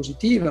cosa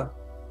positiva,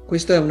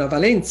 questa è una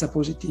valenza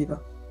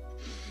positiva.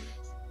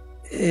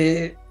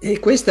 E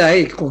questo è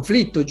il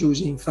conflitto,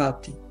 Giusy,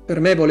 infatti. Per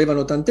me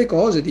volevano tante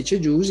cose, dice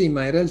Giusy,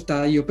 ma in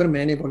realtà io per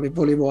me ne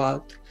volevo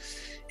altro.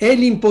 È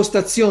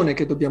l'impostazione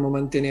che dobbiamo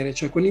mantenere,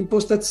 cioè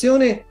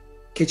quell'impostazione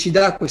che ci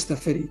dà questa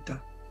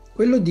ferita,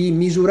 quello di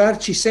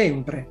misurarci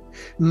sempre,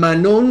 ma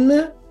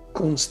non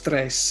con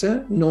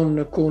stress,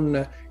 non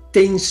con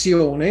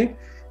tensione,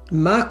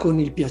 ma con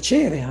il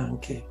piacere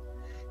anche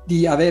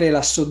di avere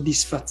la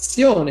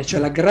soddisfazione, cioè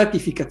la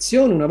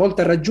gratificazione. Una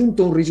volta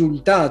raggiunto un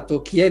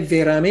risultato, chi è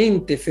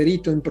veramente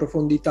ferito in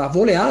profondità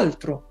vuole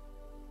altro.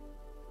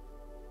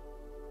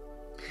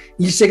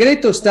 Il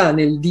segreto sta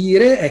nel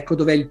dire, ecco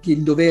dov'è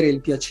il dovere e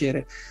il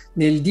piacere,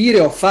 nel dire: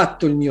 ho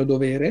fatto il mio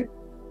dovere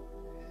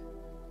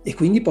e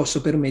quindi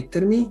posso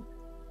permettermi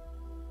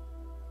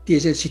di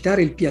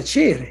esercitare il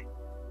piacere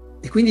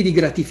e quindi di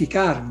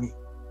gratificarmi.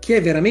 Chi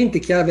ha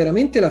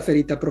veramente la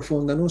ferita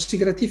profonda non si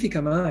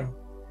gratifica mai,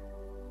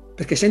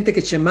 perché sente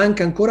che ci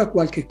manca ancora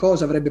qualche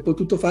cosa, avrebbe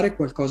potuto fare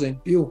qualcosa in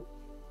più.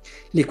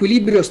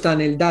 L'equilibrio sta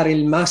nel dare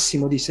il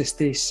massimo di se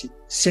stessi,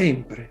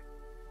 sempre,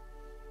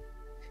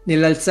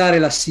 nell'alzare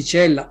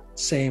l'asticella,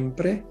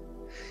 sempre,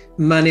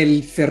 ma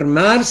nel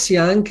fermarsi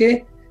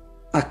anche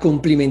a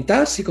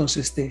complimentarsi con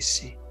se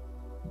stessi.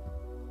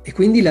 e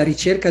quindi la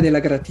ricerca della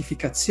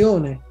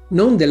gratificazione,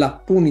 non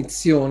della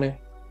punizione,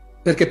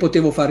 perché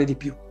potevo fare di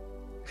più.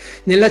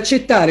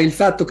 Nell'accettare il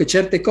fatto che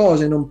certe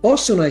cose non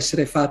possono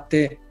essere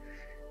fatte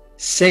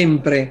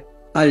sempre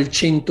al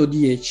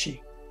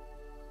 110,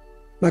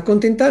 ma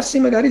accontentarsi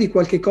magari di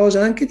qualche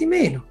cosa anche di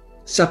meno,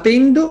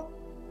 sapendo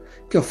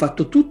che ho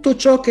fatto tutto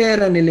ciò che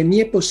era nelle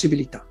mie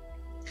possibilità.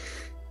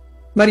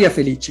 Maria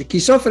Felice: chi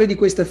soffre di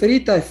questa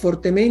ferita è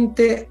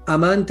fortemente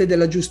amante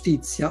della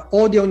giustizia,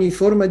 odia ogni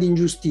forma di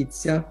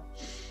ingiustizia.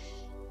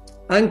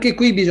 Anche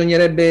qui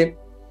bisognerebbe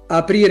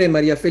aprire,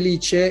 Maria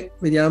Felice.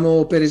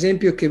 Vediamo per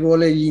esempio che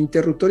vuole gli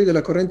interruttori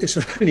della corrente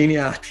sono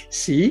allineati.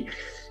 Sì,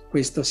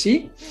 questo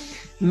sì.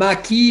 Ma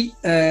qui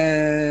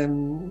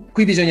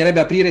bisognerebbe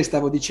aprire,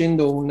 stavo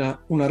dicendo,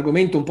 un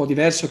argomento un po'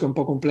 diverso, che è un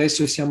po'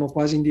 complesso e siamo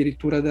quasi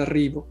addirittura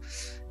d'arrivo.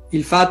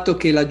 Il fatto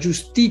che la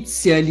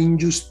giustizia e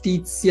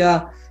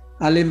l'ingiustizia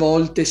alle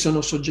volte sono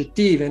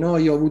soggettive, no?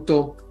 Io ho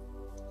avuto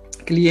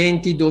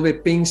clienti dove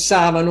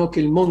pensavano che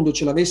il mondo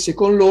ce l'avesse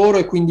con loro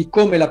e quindi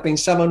come la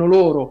pensavano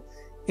loro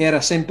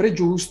era sempre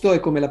giusto e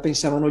come la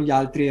pensavano gli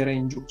altri era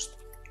ingiusto.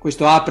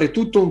 Questo apre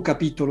tutto un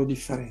capitolo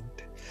differente.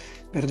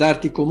 Per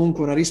darti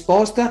comunque una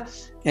risposta,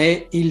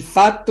 è il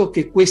fatto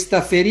che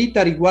questa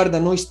ferita riguarda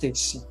noi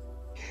stessi.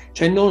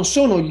 Cioè non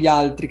sono gli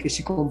altri che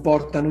si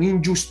comportano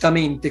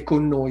ingiustamente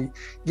con noi,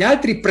 gli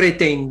altri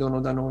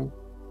pretendono da noi.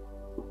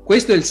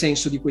 Questo è il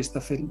senso di questa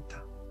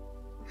ferita.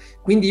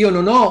 Quindi io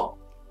non ho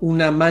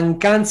una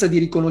mancanza di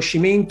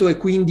riconoscimento e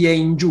quindi è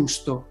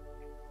ingiusto.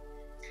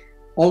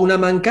 Ho una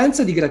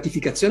mancanza di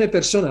gratificazione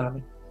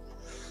personale.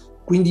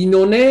 Quindi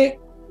non è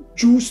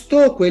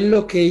giusto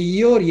quello che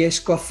io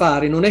riesco a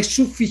fare, non è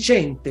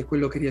sufficiente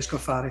quello che riesco a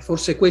fare.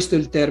 Forse questo è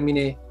il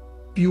termine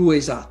più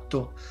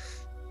esatto.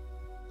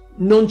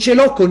 Non ce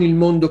l'ho con il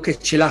mondo che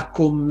ce l'ha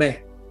con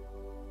me.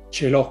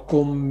 Ce l'ho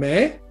con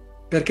me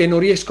perché non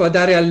riesco a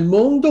dare al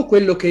mondo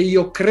quello che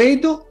io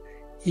credo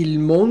il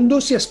mondo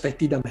si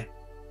aspetti da me.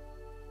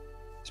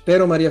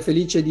 Spero, Maria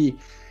Felice, di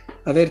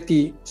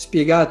averti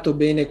spiegato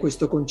bene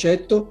questo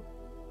concetto,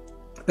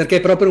 perché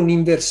è proprio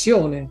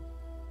un'inversione.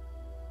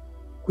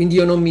 Quindi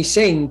io non mi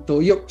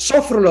sento, io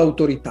soffro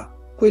l'autorità,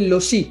 quello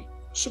sì,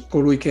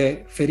 colui che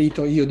è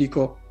ferito, io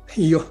dico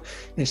io,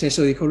 nel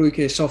senso di colui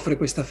che soffre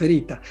questa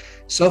ferita,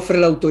 soffre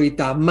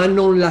l'autorità, ma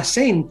non la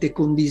sente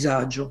con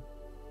disagio.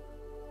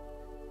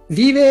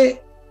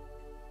 Vive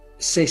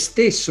se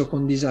stesso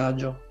con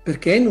disagio,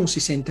 perché non si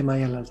sente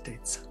mai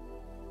all'altezza.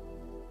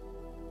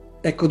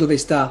 Ecco dove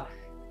sta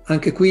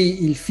anche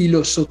qui il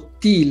filo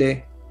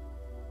sottile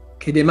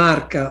che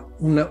demarca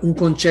un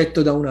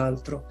concetto da un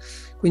altro.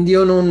 Quindi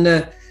io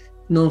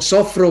non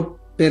soffro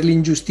per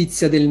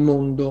l'ingiustizia del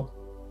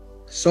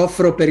mondo,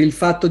 soffro per il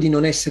fatto di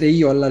non essere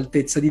io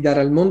all'altezza di dare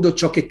al mondo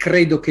ciò che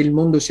credo che il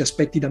mondo si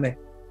aspetti da me,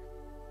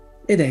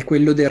 ed è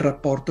quello del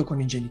rapporto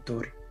con i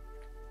genitori.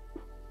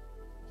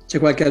 C'è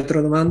qualche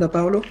altra domanda,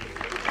 Paolo?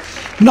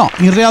 No,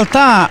 in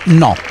realtà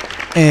no.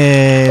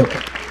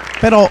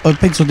 Però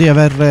penso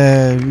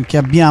che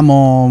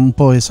abbiamo un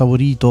po'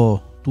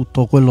 esaurito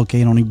tutto quello che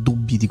erano i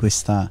dubbi di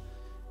questa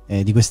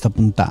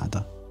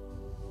puntata.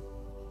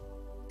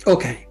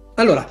 Ok,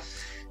 allora,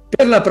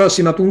 per la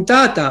prossima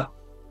puntata,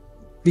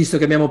 visto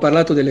che abbiamo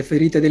parlato delle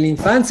ferite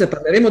dell'infanzia,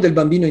 parleremo del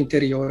bambino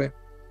interiore.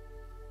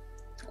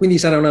 Quindi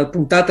sarà una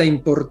puntata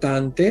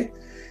importante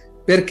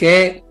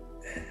perché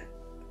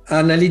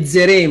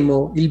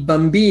analizzeremo il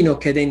bambino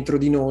che è dentro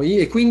di noi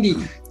e quindi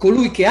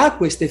colui che ha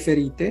queste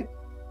ferite,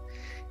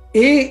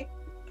 e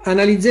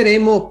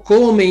analizzeremo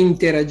come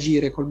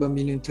interagire col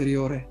bambino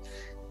interiore,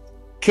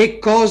 che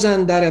cosa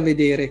andare a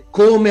vedere,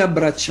 come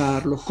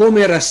abbracciarlo,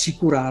 come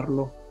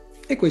rassicurarlo,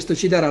 e questo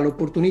ci darà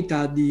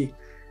l'opportunità di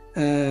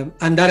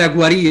andare a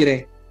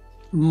guarire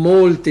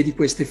molte di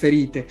queste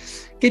ferite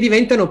che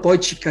diventano poi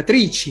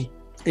cicatrici.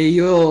 E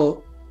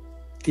io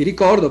ti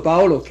ricordo,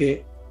 Paolo,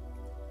 che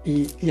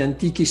gli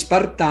antichi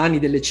spartani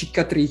delle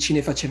cicatrici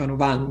ne facevano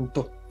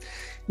vanto.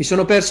 Mi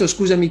sono perso,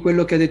 scusami,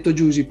 quello che ha detto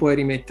Giusy, puoi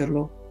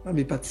rimetterlo?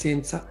 Abbi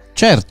pazienza.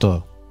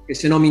 Certo. Che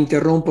se no mi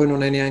interrompo e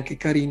non è neanche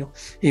carino.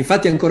 E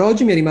infatti ancora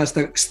oggi mi è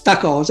rimasta sta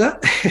cosa,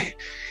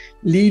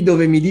 lì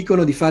dove mi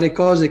dicono di fare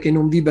cose che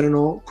non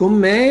vibrano con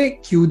me,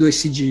 chiudo e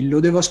sigillo,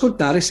 devo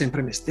ascoltare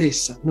sempre me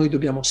stessa. Noi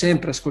dobbiamo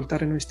sempre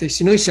ascoltare noi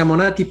stessi. Noi siamo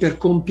nati per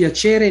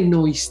compiacere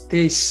noi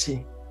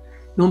stessi,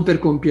 non per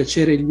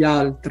compiacere gli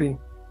altri.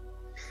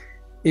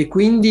 E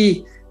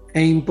quindi è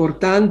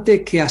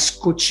importante che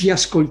ci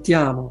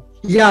ascoltiamo.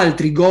 Gli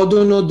altri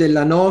godono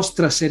della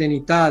nostra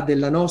serenità,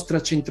 della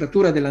nostra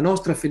centratura, della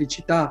nostra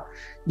felicità.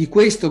 Di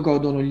questo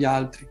godono gli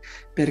altri,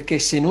 perché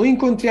se noi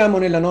incontriamo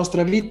nella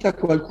nostra vita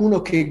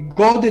qualcuno che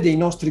gode dei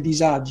nostri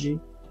disagi,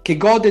 che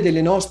gode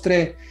delle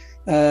nostre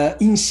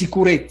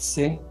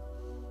insicurezze,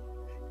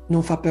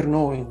 non fa per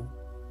noi.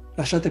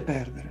 Lasciate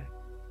perdere.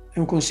 È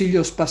un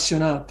consiglio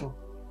spassionato.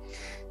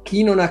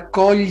 Chi non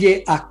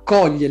accoglie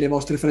le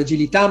vostre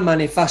fragilità, ma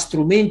ne fa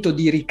strumento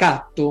di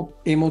ricatto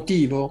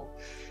emotivo,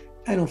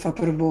 non fa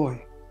per voi.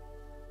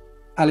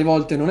 Alle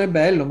volte non è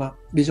bello, ma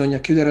bisogna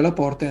chiudere la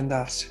porta e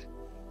andarsene.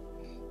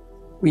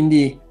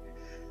 Quindi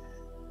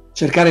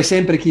cercare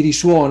sempre chi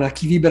risuona,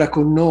 chi vibra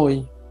con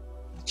noi,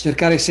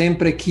 cercare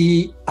sempre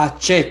chi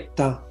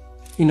accetta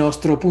il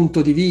nostro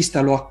punto di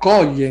vista, lo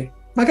accoglie,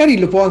 magari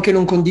lo può anche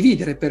non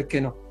condividere, perché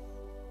no?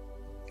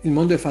 Il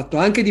mondo è fatto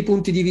anche di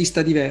punti di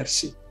vista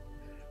diversi,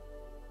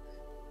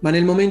 ma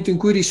nel momento in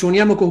cui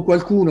risuoniamo con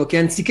qualcuno che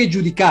anziché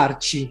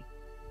giudicarci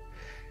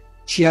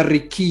ci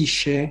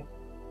arricchisce,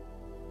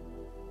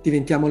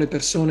 diventiamo le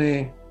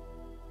persone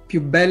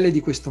più belle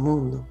di questo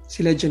mondo,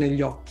 si legge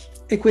negli occhi.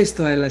 E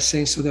questo è il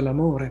senso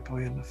dell'amore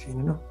poi alla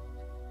fine, no?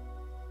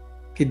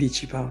 Che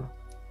dici, Paolo?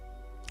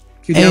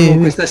 Chiudiamo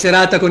questa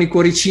serata con i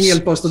cuoricini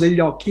al posto degli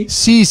occhi?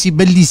 Sì, sì,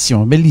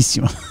 bellissimo,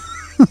 bellissimo.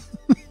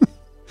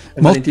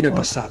 Valentino è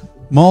passato.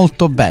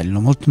 Molto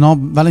bello, no,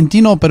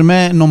 Valentino per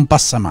me non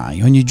passa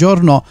mai, ogni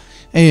giorno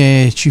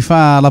ci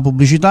fa la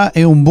pubblicità,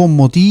 è un buon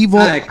motivo,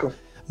 ecco.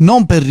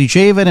 Non per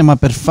ricevere ma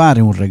per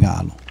fare un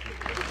regalo,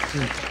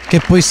 che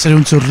può essere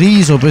un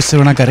sorriso, può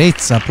essere una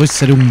carezza, può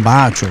essere un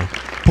bacio,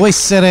 può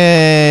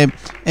essere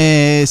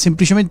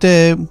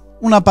semplicemente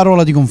una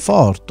parola di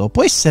conforto,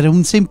 può essere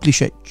un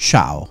semplice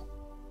ciao.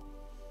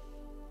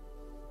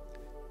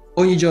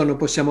 Ogni giorno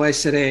possiamo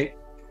essere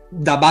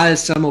da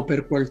balsamo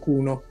per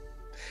qualcuno,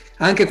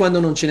 anche quando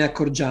non ce ne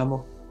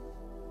accorgiamo.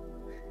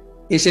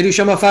 E se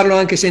riusciamo a farlo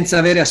anche senza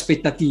avere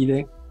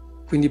aspettative,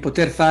 quindi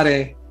poter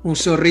fare un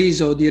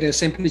sorriso, dire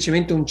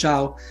semplicemente un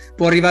ciao,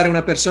 può arrivare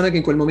una persona che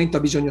in quel momento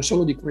ha bisogno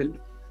solo di quello.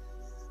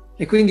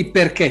 E quindi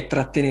perché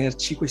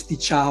trattenerci questi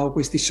ciao,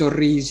 questi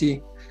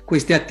sorrisi,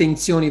 queste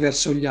attenzioni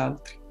verso gli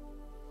altri?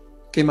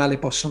 Che male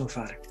possono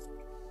fare?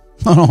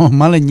 No,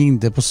 male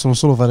niente, possono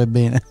solo fare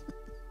bene.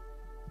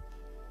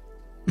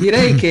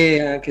 Direi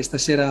che anche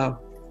stasera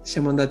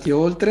siamo andati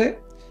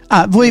oltre.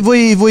 Ah,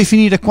 vuoi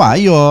finire qua?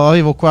 Io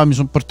avevo qua, mi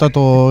sono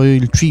portato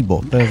il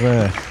cibo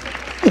per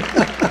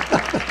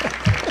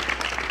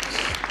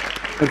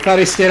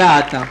fare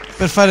serata.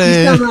 Per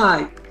fare...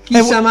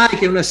 Chissà mai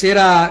che una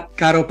sera,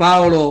 caro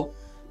Paolo,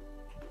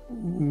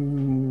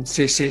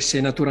 se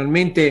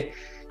naturalmente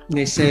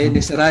ne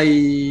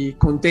sarai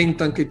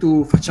contento anche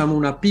tu, facciamo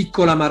una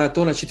piccola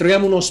maratona, ci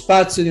troviamo uno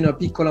spazio di una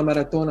piccola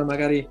maratona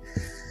magari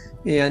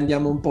e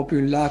andiamo un po' più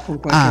in là con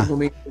qualche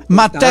argomento.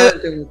 Ma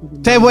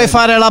te vuoi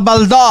fare la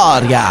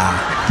baldoria?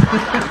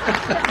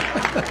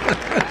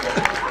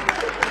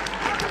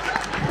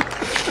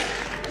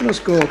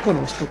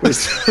 Conosco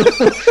questo.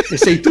 E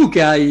sei tu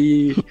che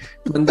hai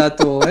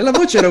mandato, e la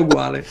voce era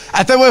uguale.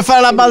 A te vuoi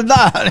fare la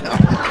baldoria?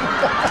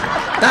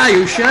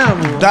 Dai,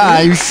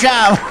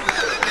 usciamo.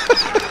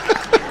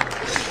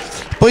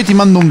 Poi ti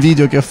mando un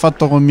video che ho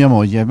fatto con mia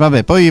moglie.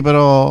 Vabbè, poi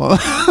però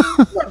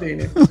va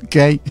bene.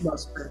 Ok.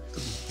 Aspetto.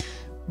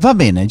 Va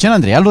bene,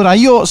 Gianandrea. Allora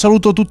io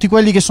saluto tutti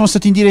quelli che sono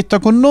stati in diretta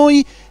con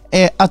noi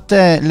e a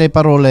te le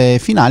parole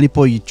finali,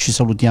 poi ci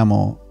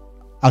salutiamo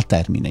al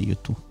termine io e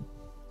tu.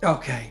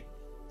 Ok.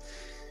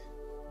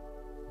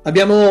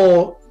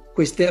 Abbiamo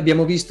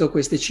visto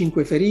queste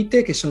 5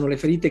 ferite, che sono le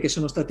ferite che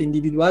sono state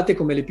individuate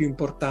come le più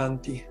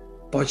importanti.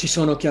 Poi ci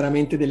sono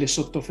chiaramente delle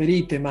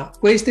sottoferite, ma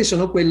queste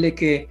sono quelle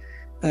che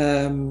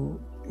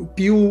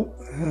più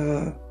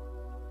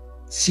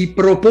si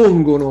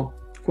propongono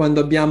quando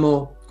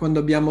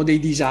abbiamo dei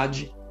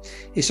disagi,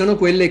 e sono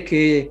quelle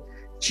che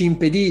ci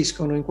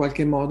impediscono in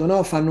qualche modo,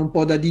 no? Fanno un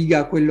po' da diga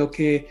a quello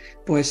che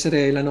può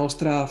essere la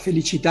nostra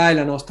felicità e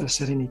la nostra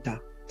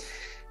serenità.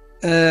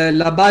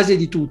 La base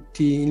di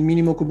tutti, il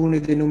minimo comune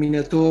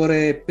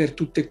denominatore per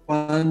tutte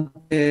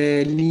quante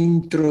è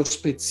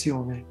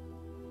l'introspezione,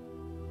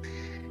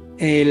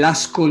 è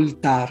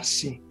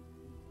l'ascoltarsi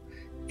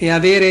e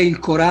avere il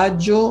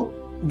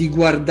coraggio di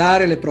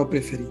guardare le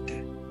proprie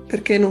ferite,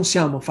 perché non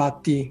siamo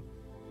fatti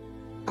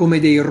come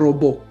dei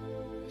robot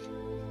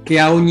che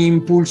a ogni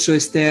impulso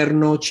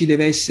esterno ci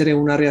deve essere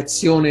una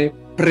reazione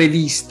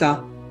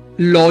prevista,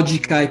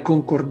 logica e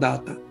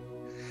concordata.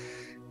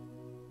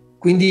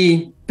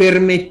 Quindi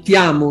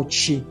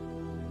permettiamoci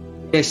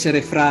di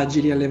essere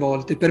fragili alle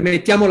volte,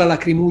 permettiamo la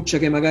lacrimuccia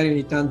che magari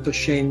ogni tanto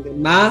scende,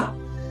 ma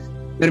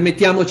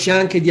permettiamoci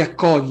anche di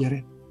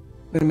accogliere,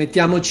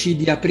 permettiamoci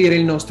di aprire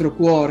il nostro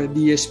cuore,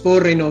 di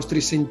esporre i nostri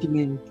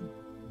sentimenti.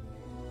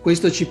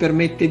 Questo ci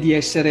permette di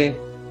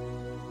essere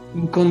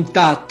in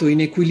contatto,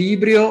 in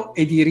equilibrio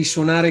e di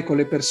risuonare con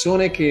le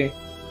persone che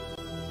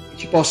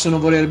ci possono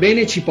voler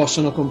bene e ci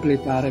possono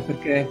completare,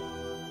 perché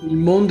il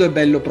mondo è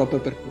bello proprio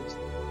per questo.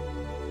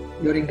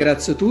 Io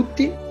ringrazio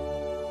tutti,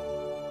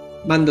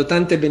 mando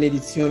tante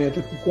benedizioni a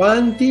tutti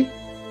quanti,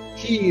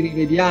 ci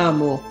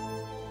rivediamo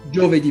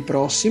giovedì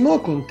prossimo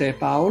con te,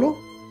 Paolo,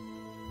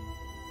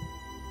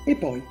 e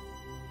poi,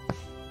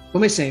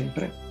 come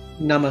sempre,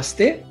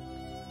 namaste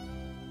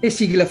e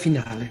sigla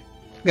finale.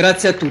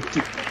 Grazie a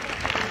tutti.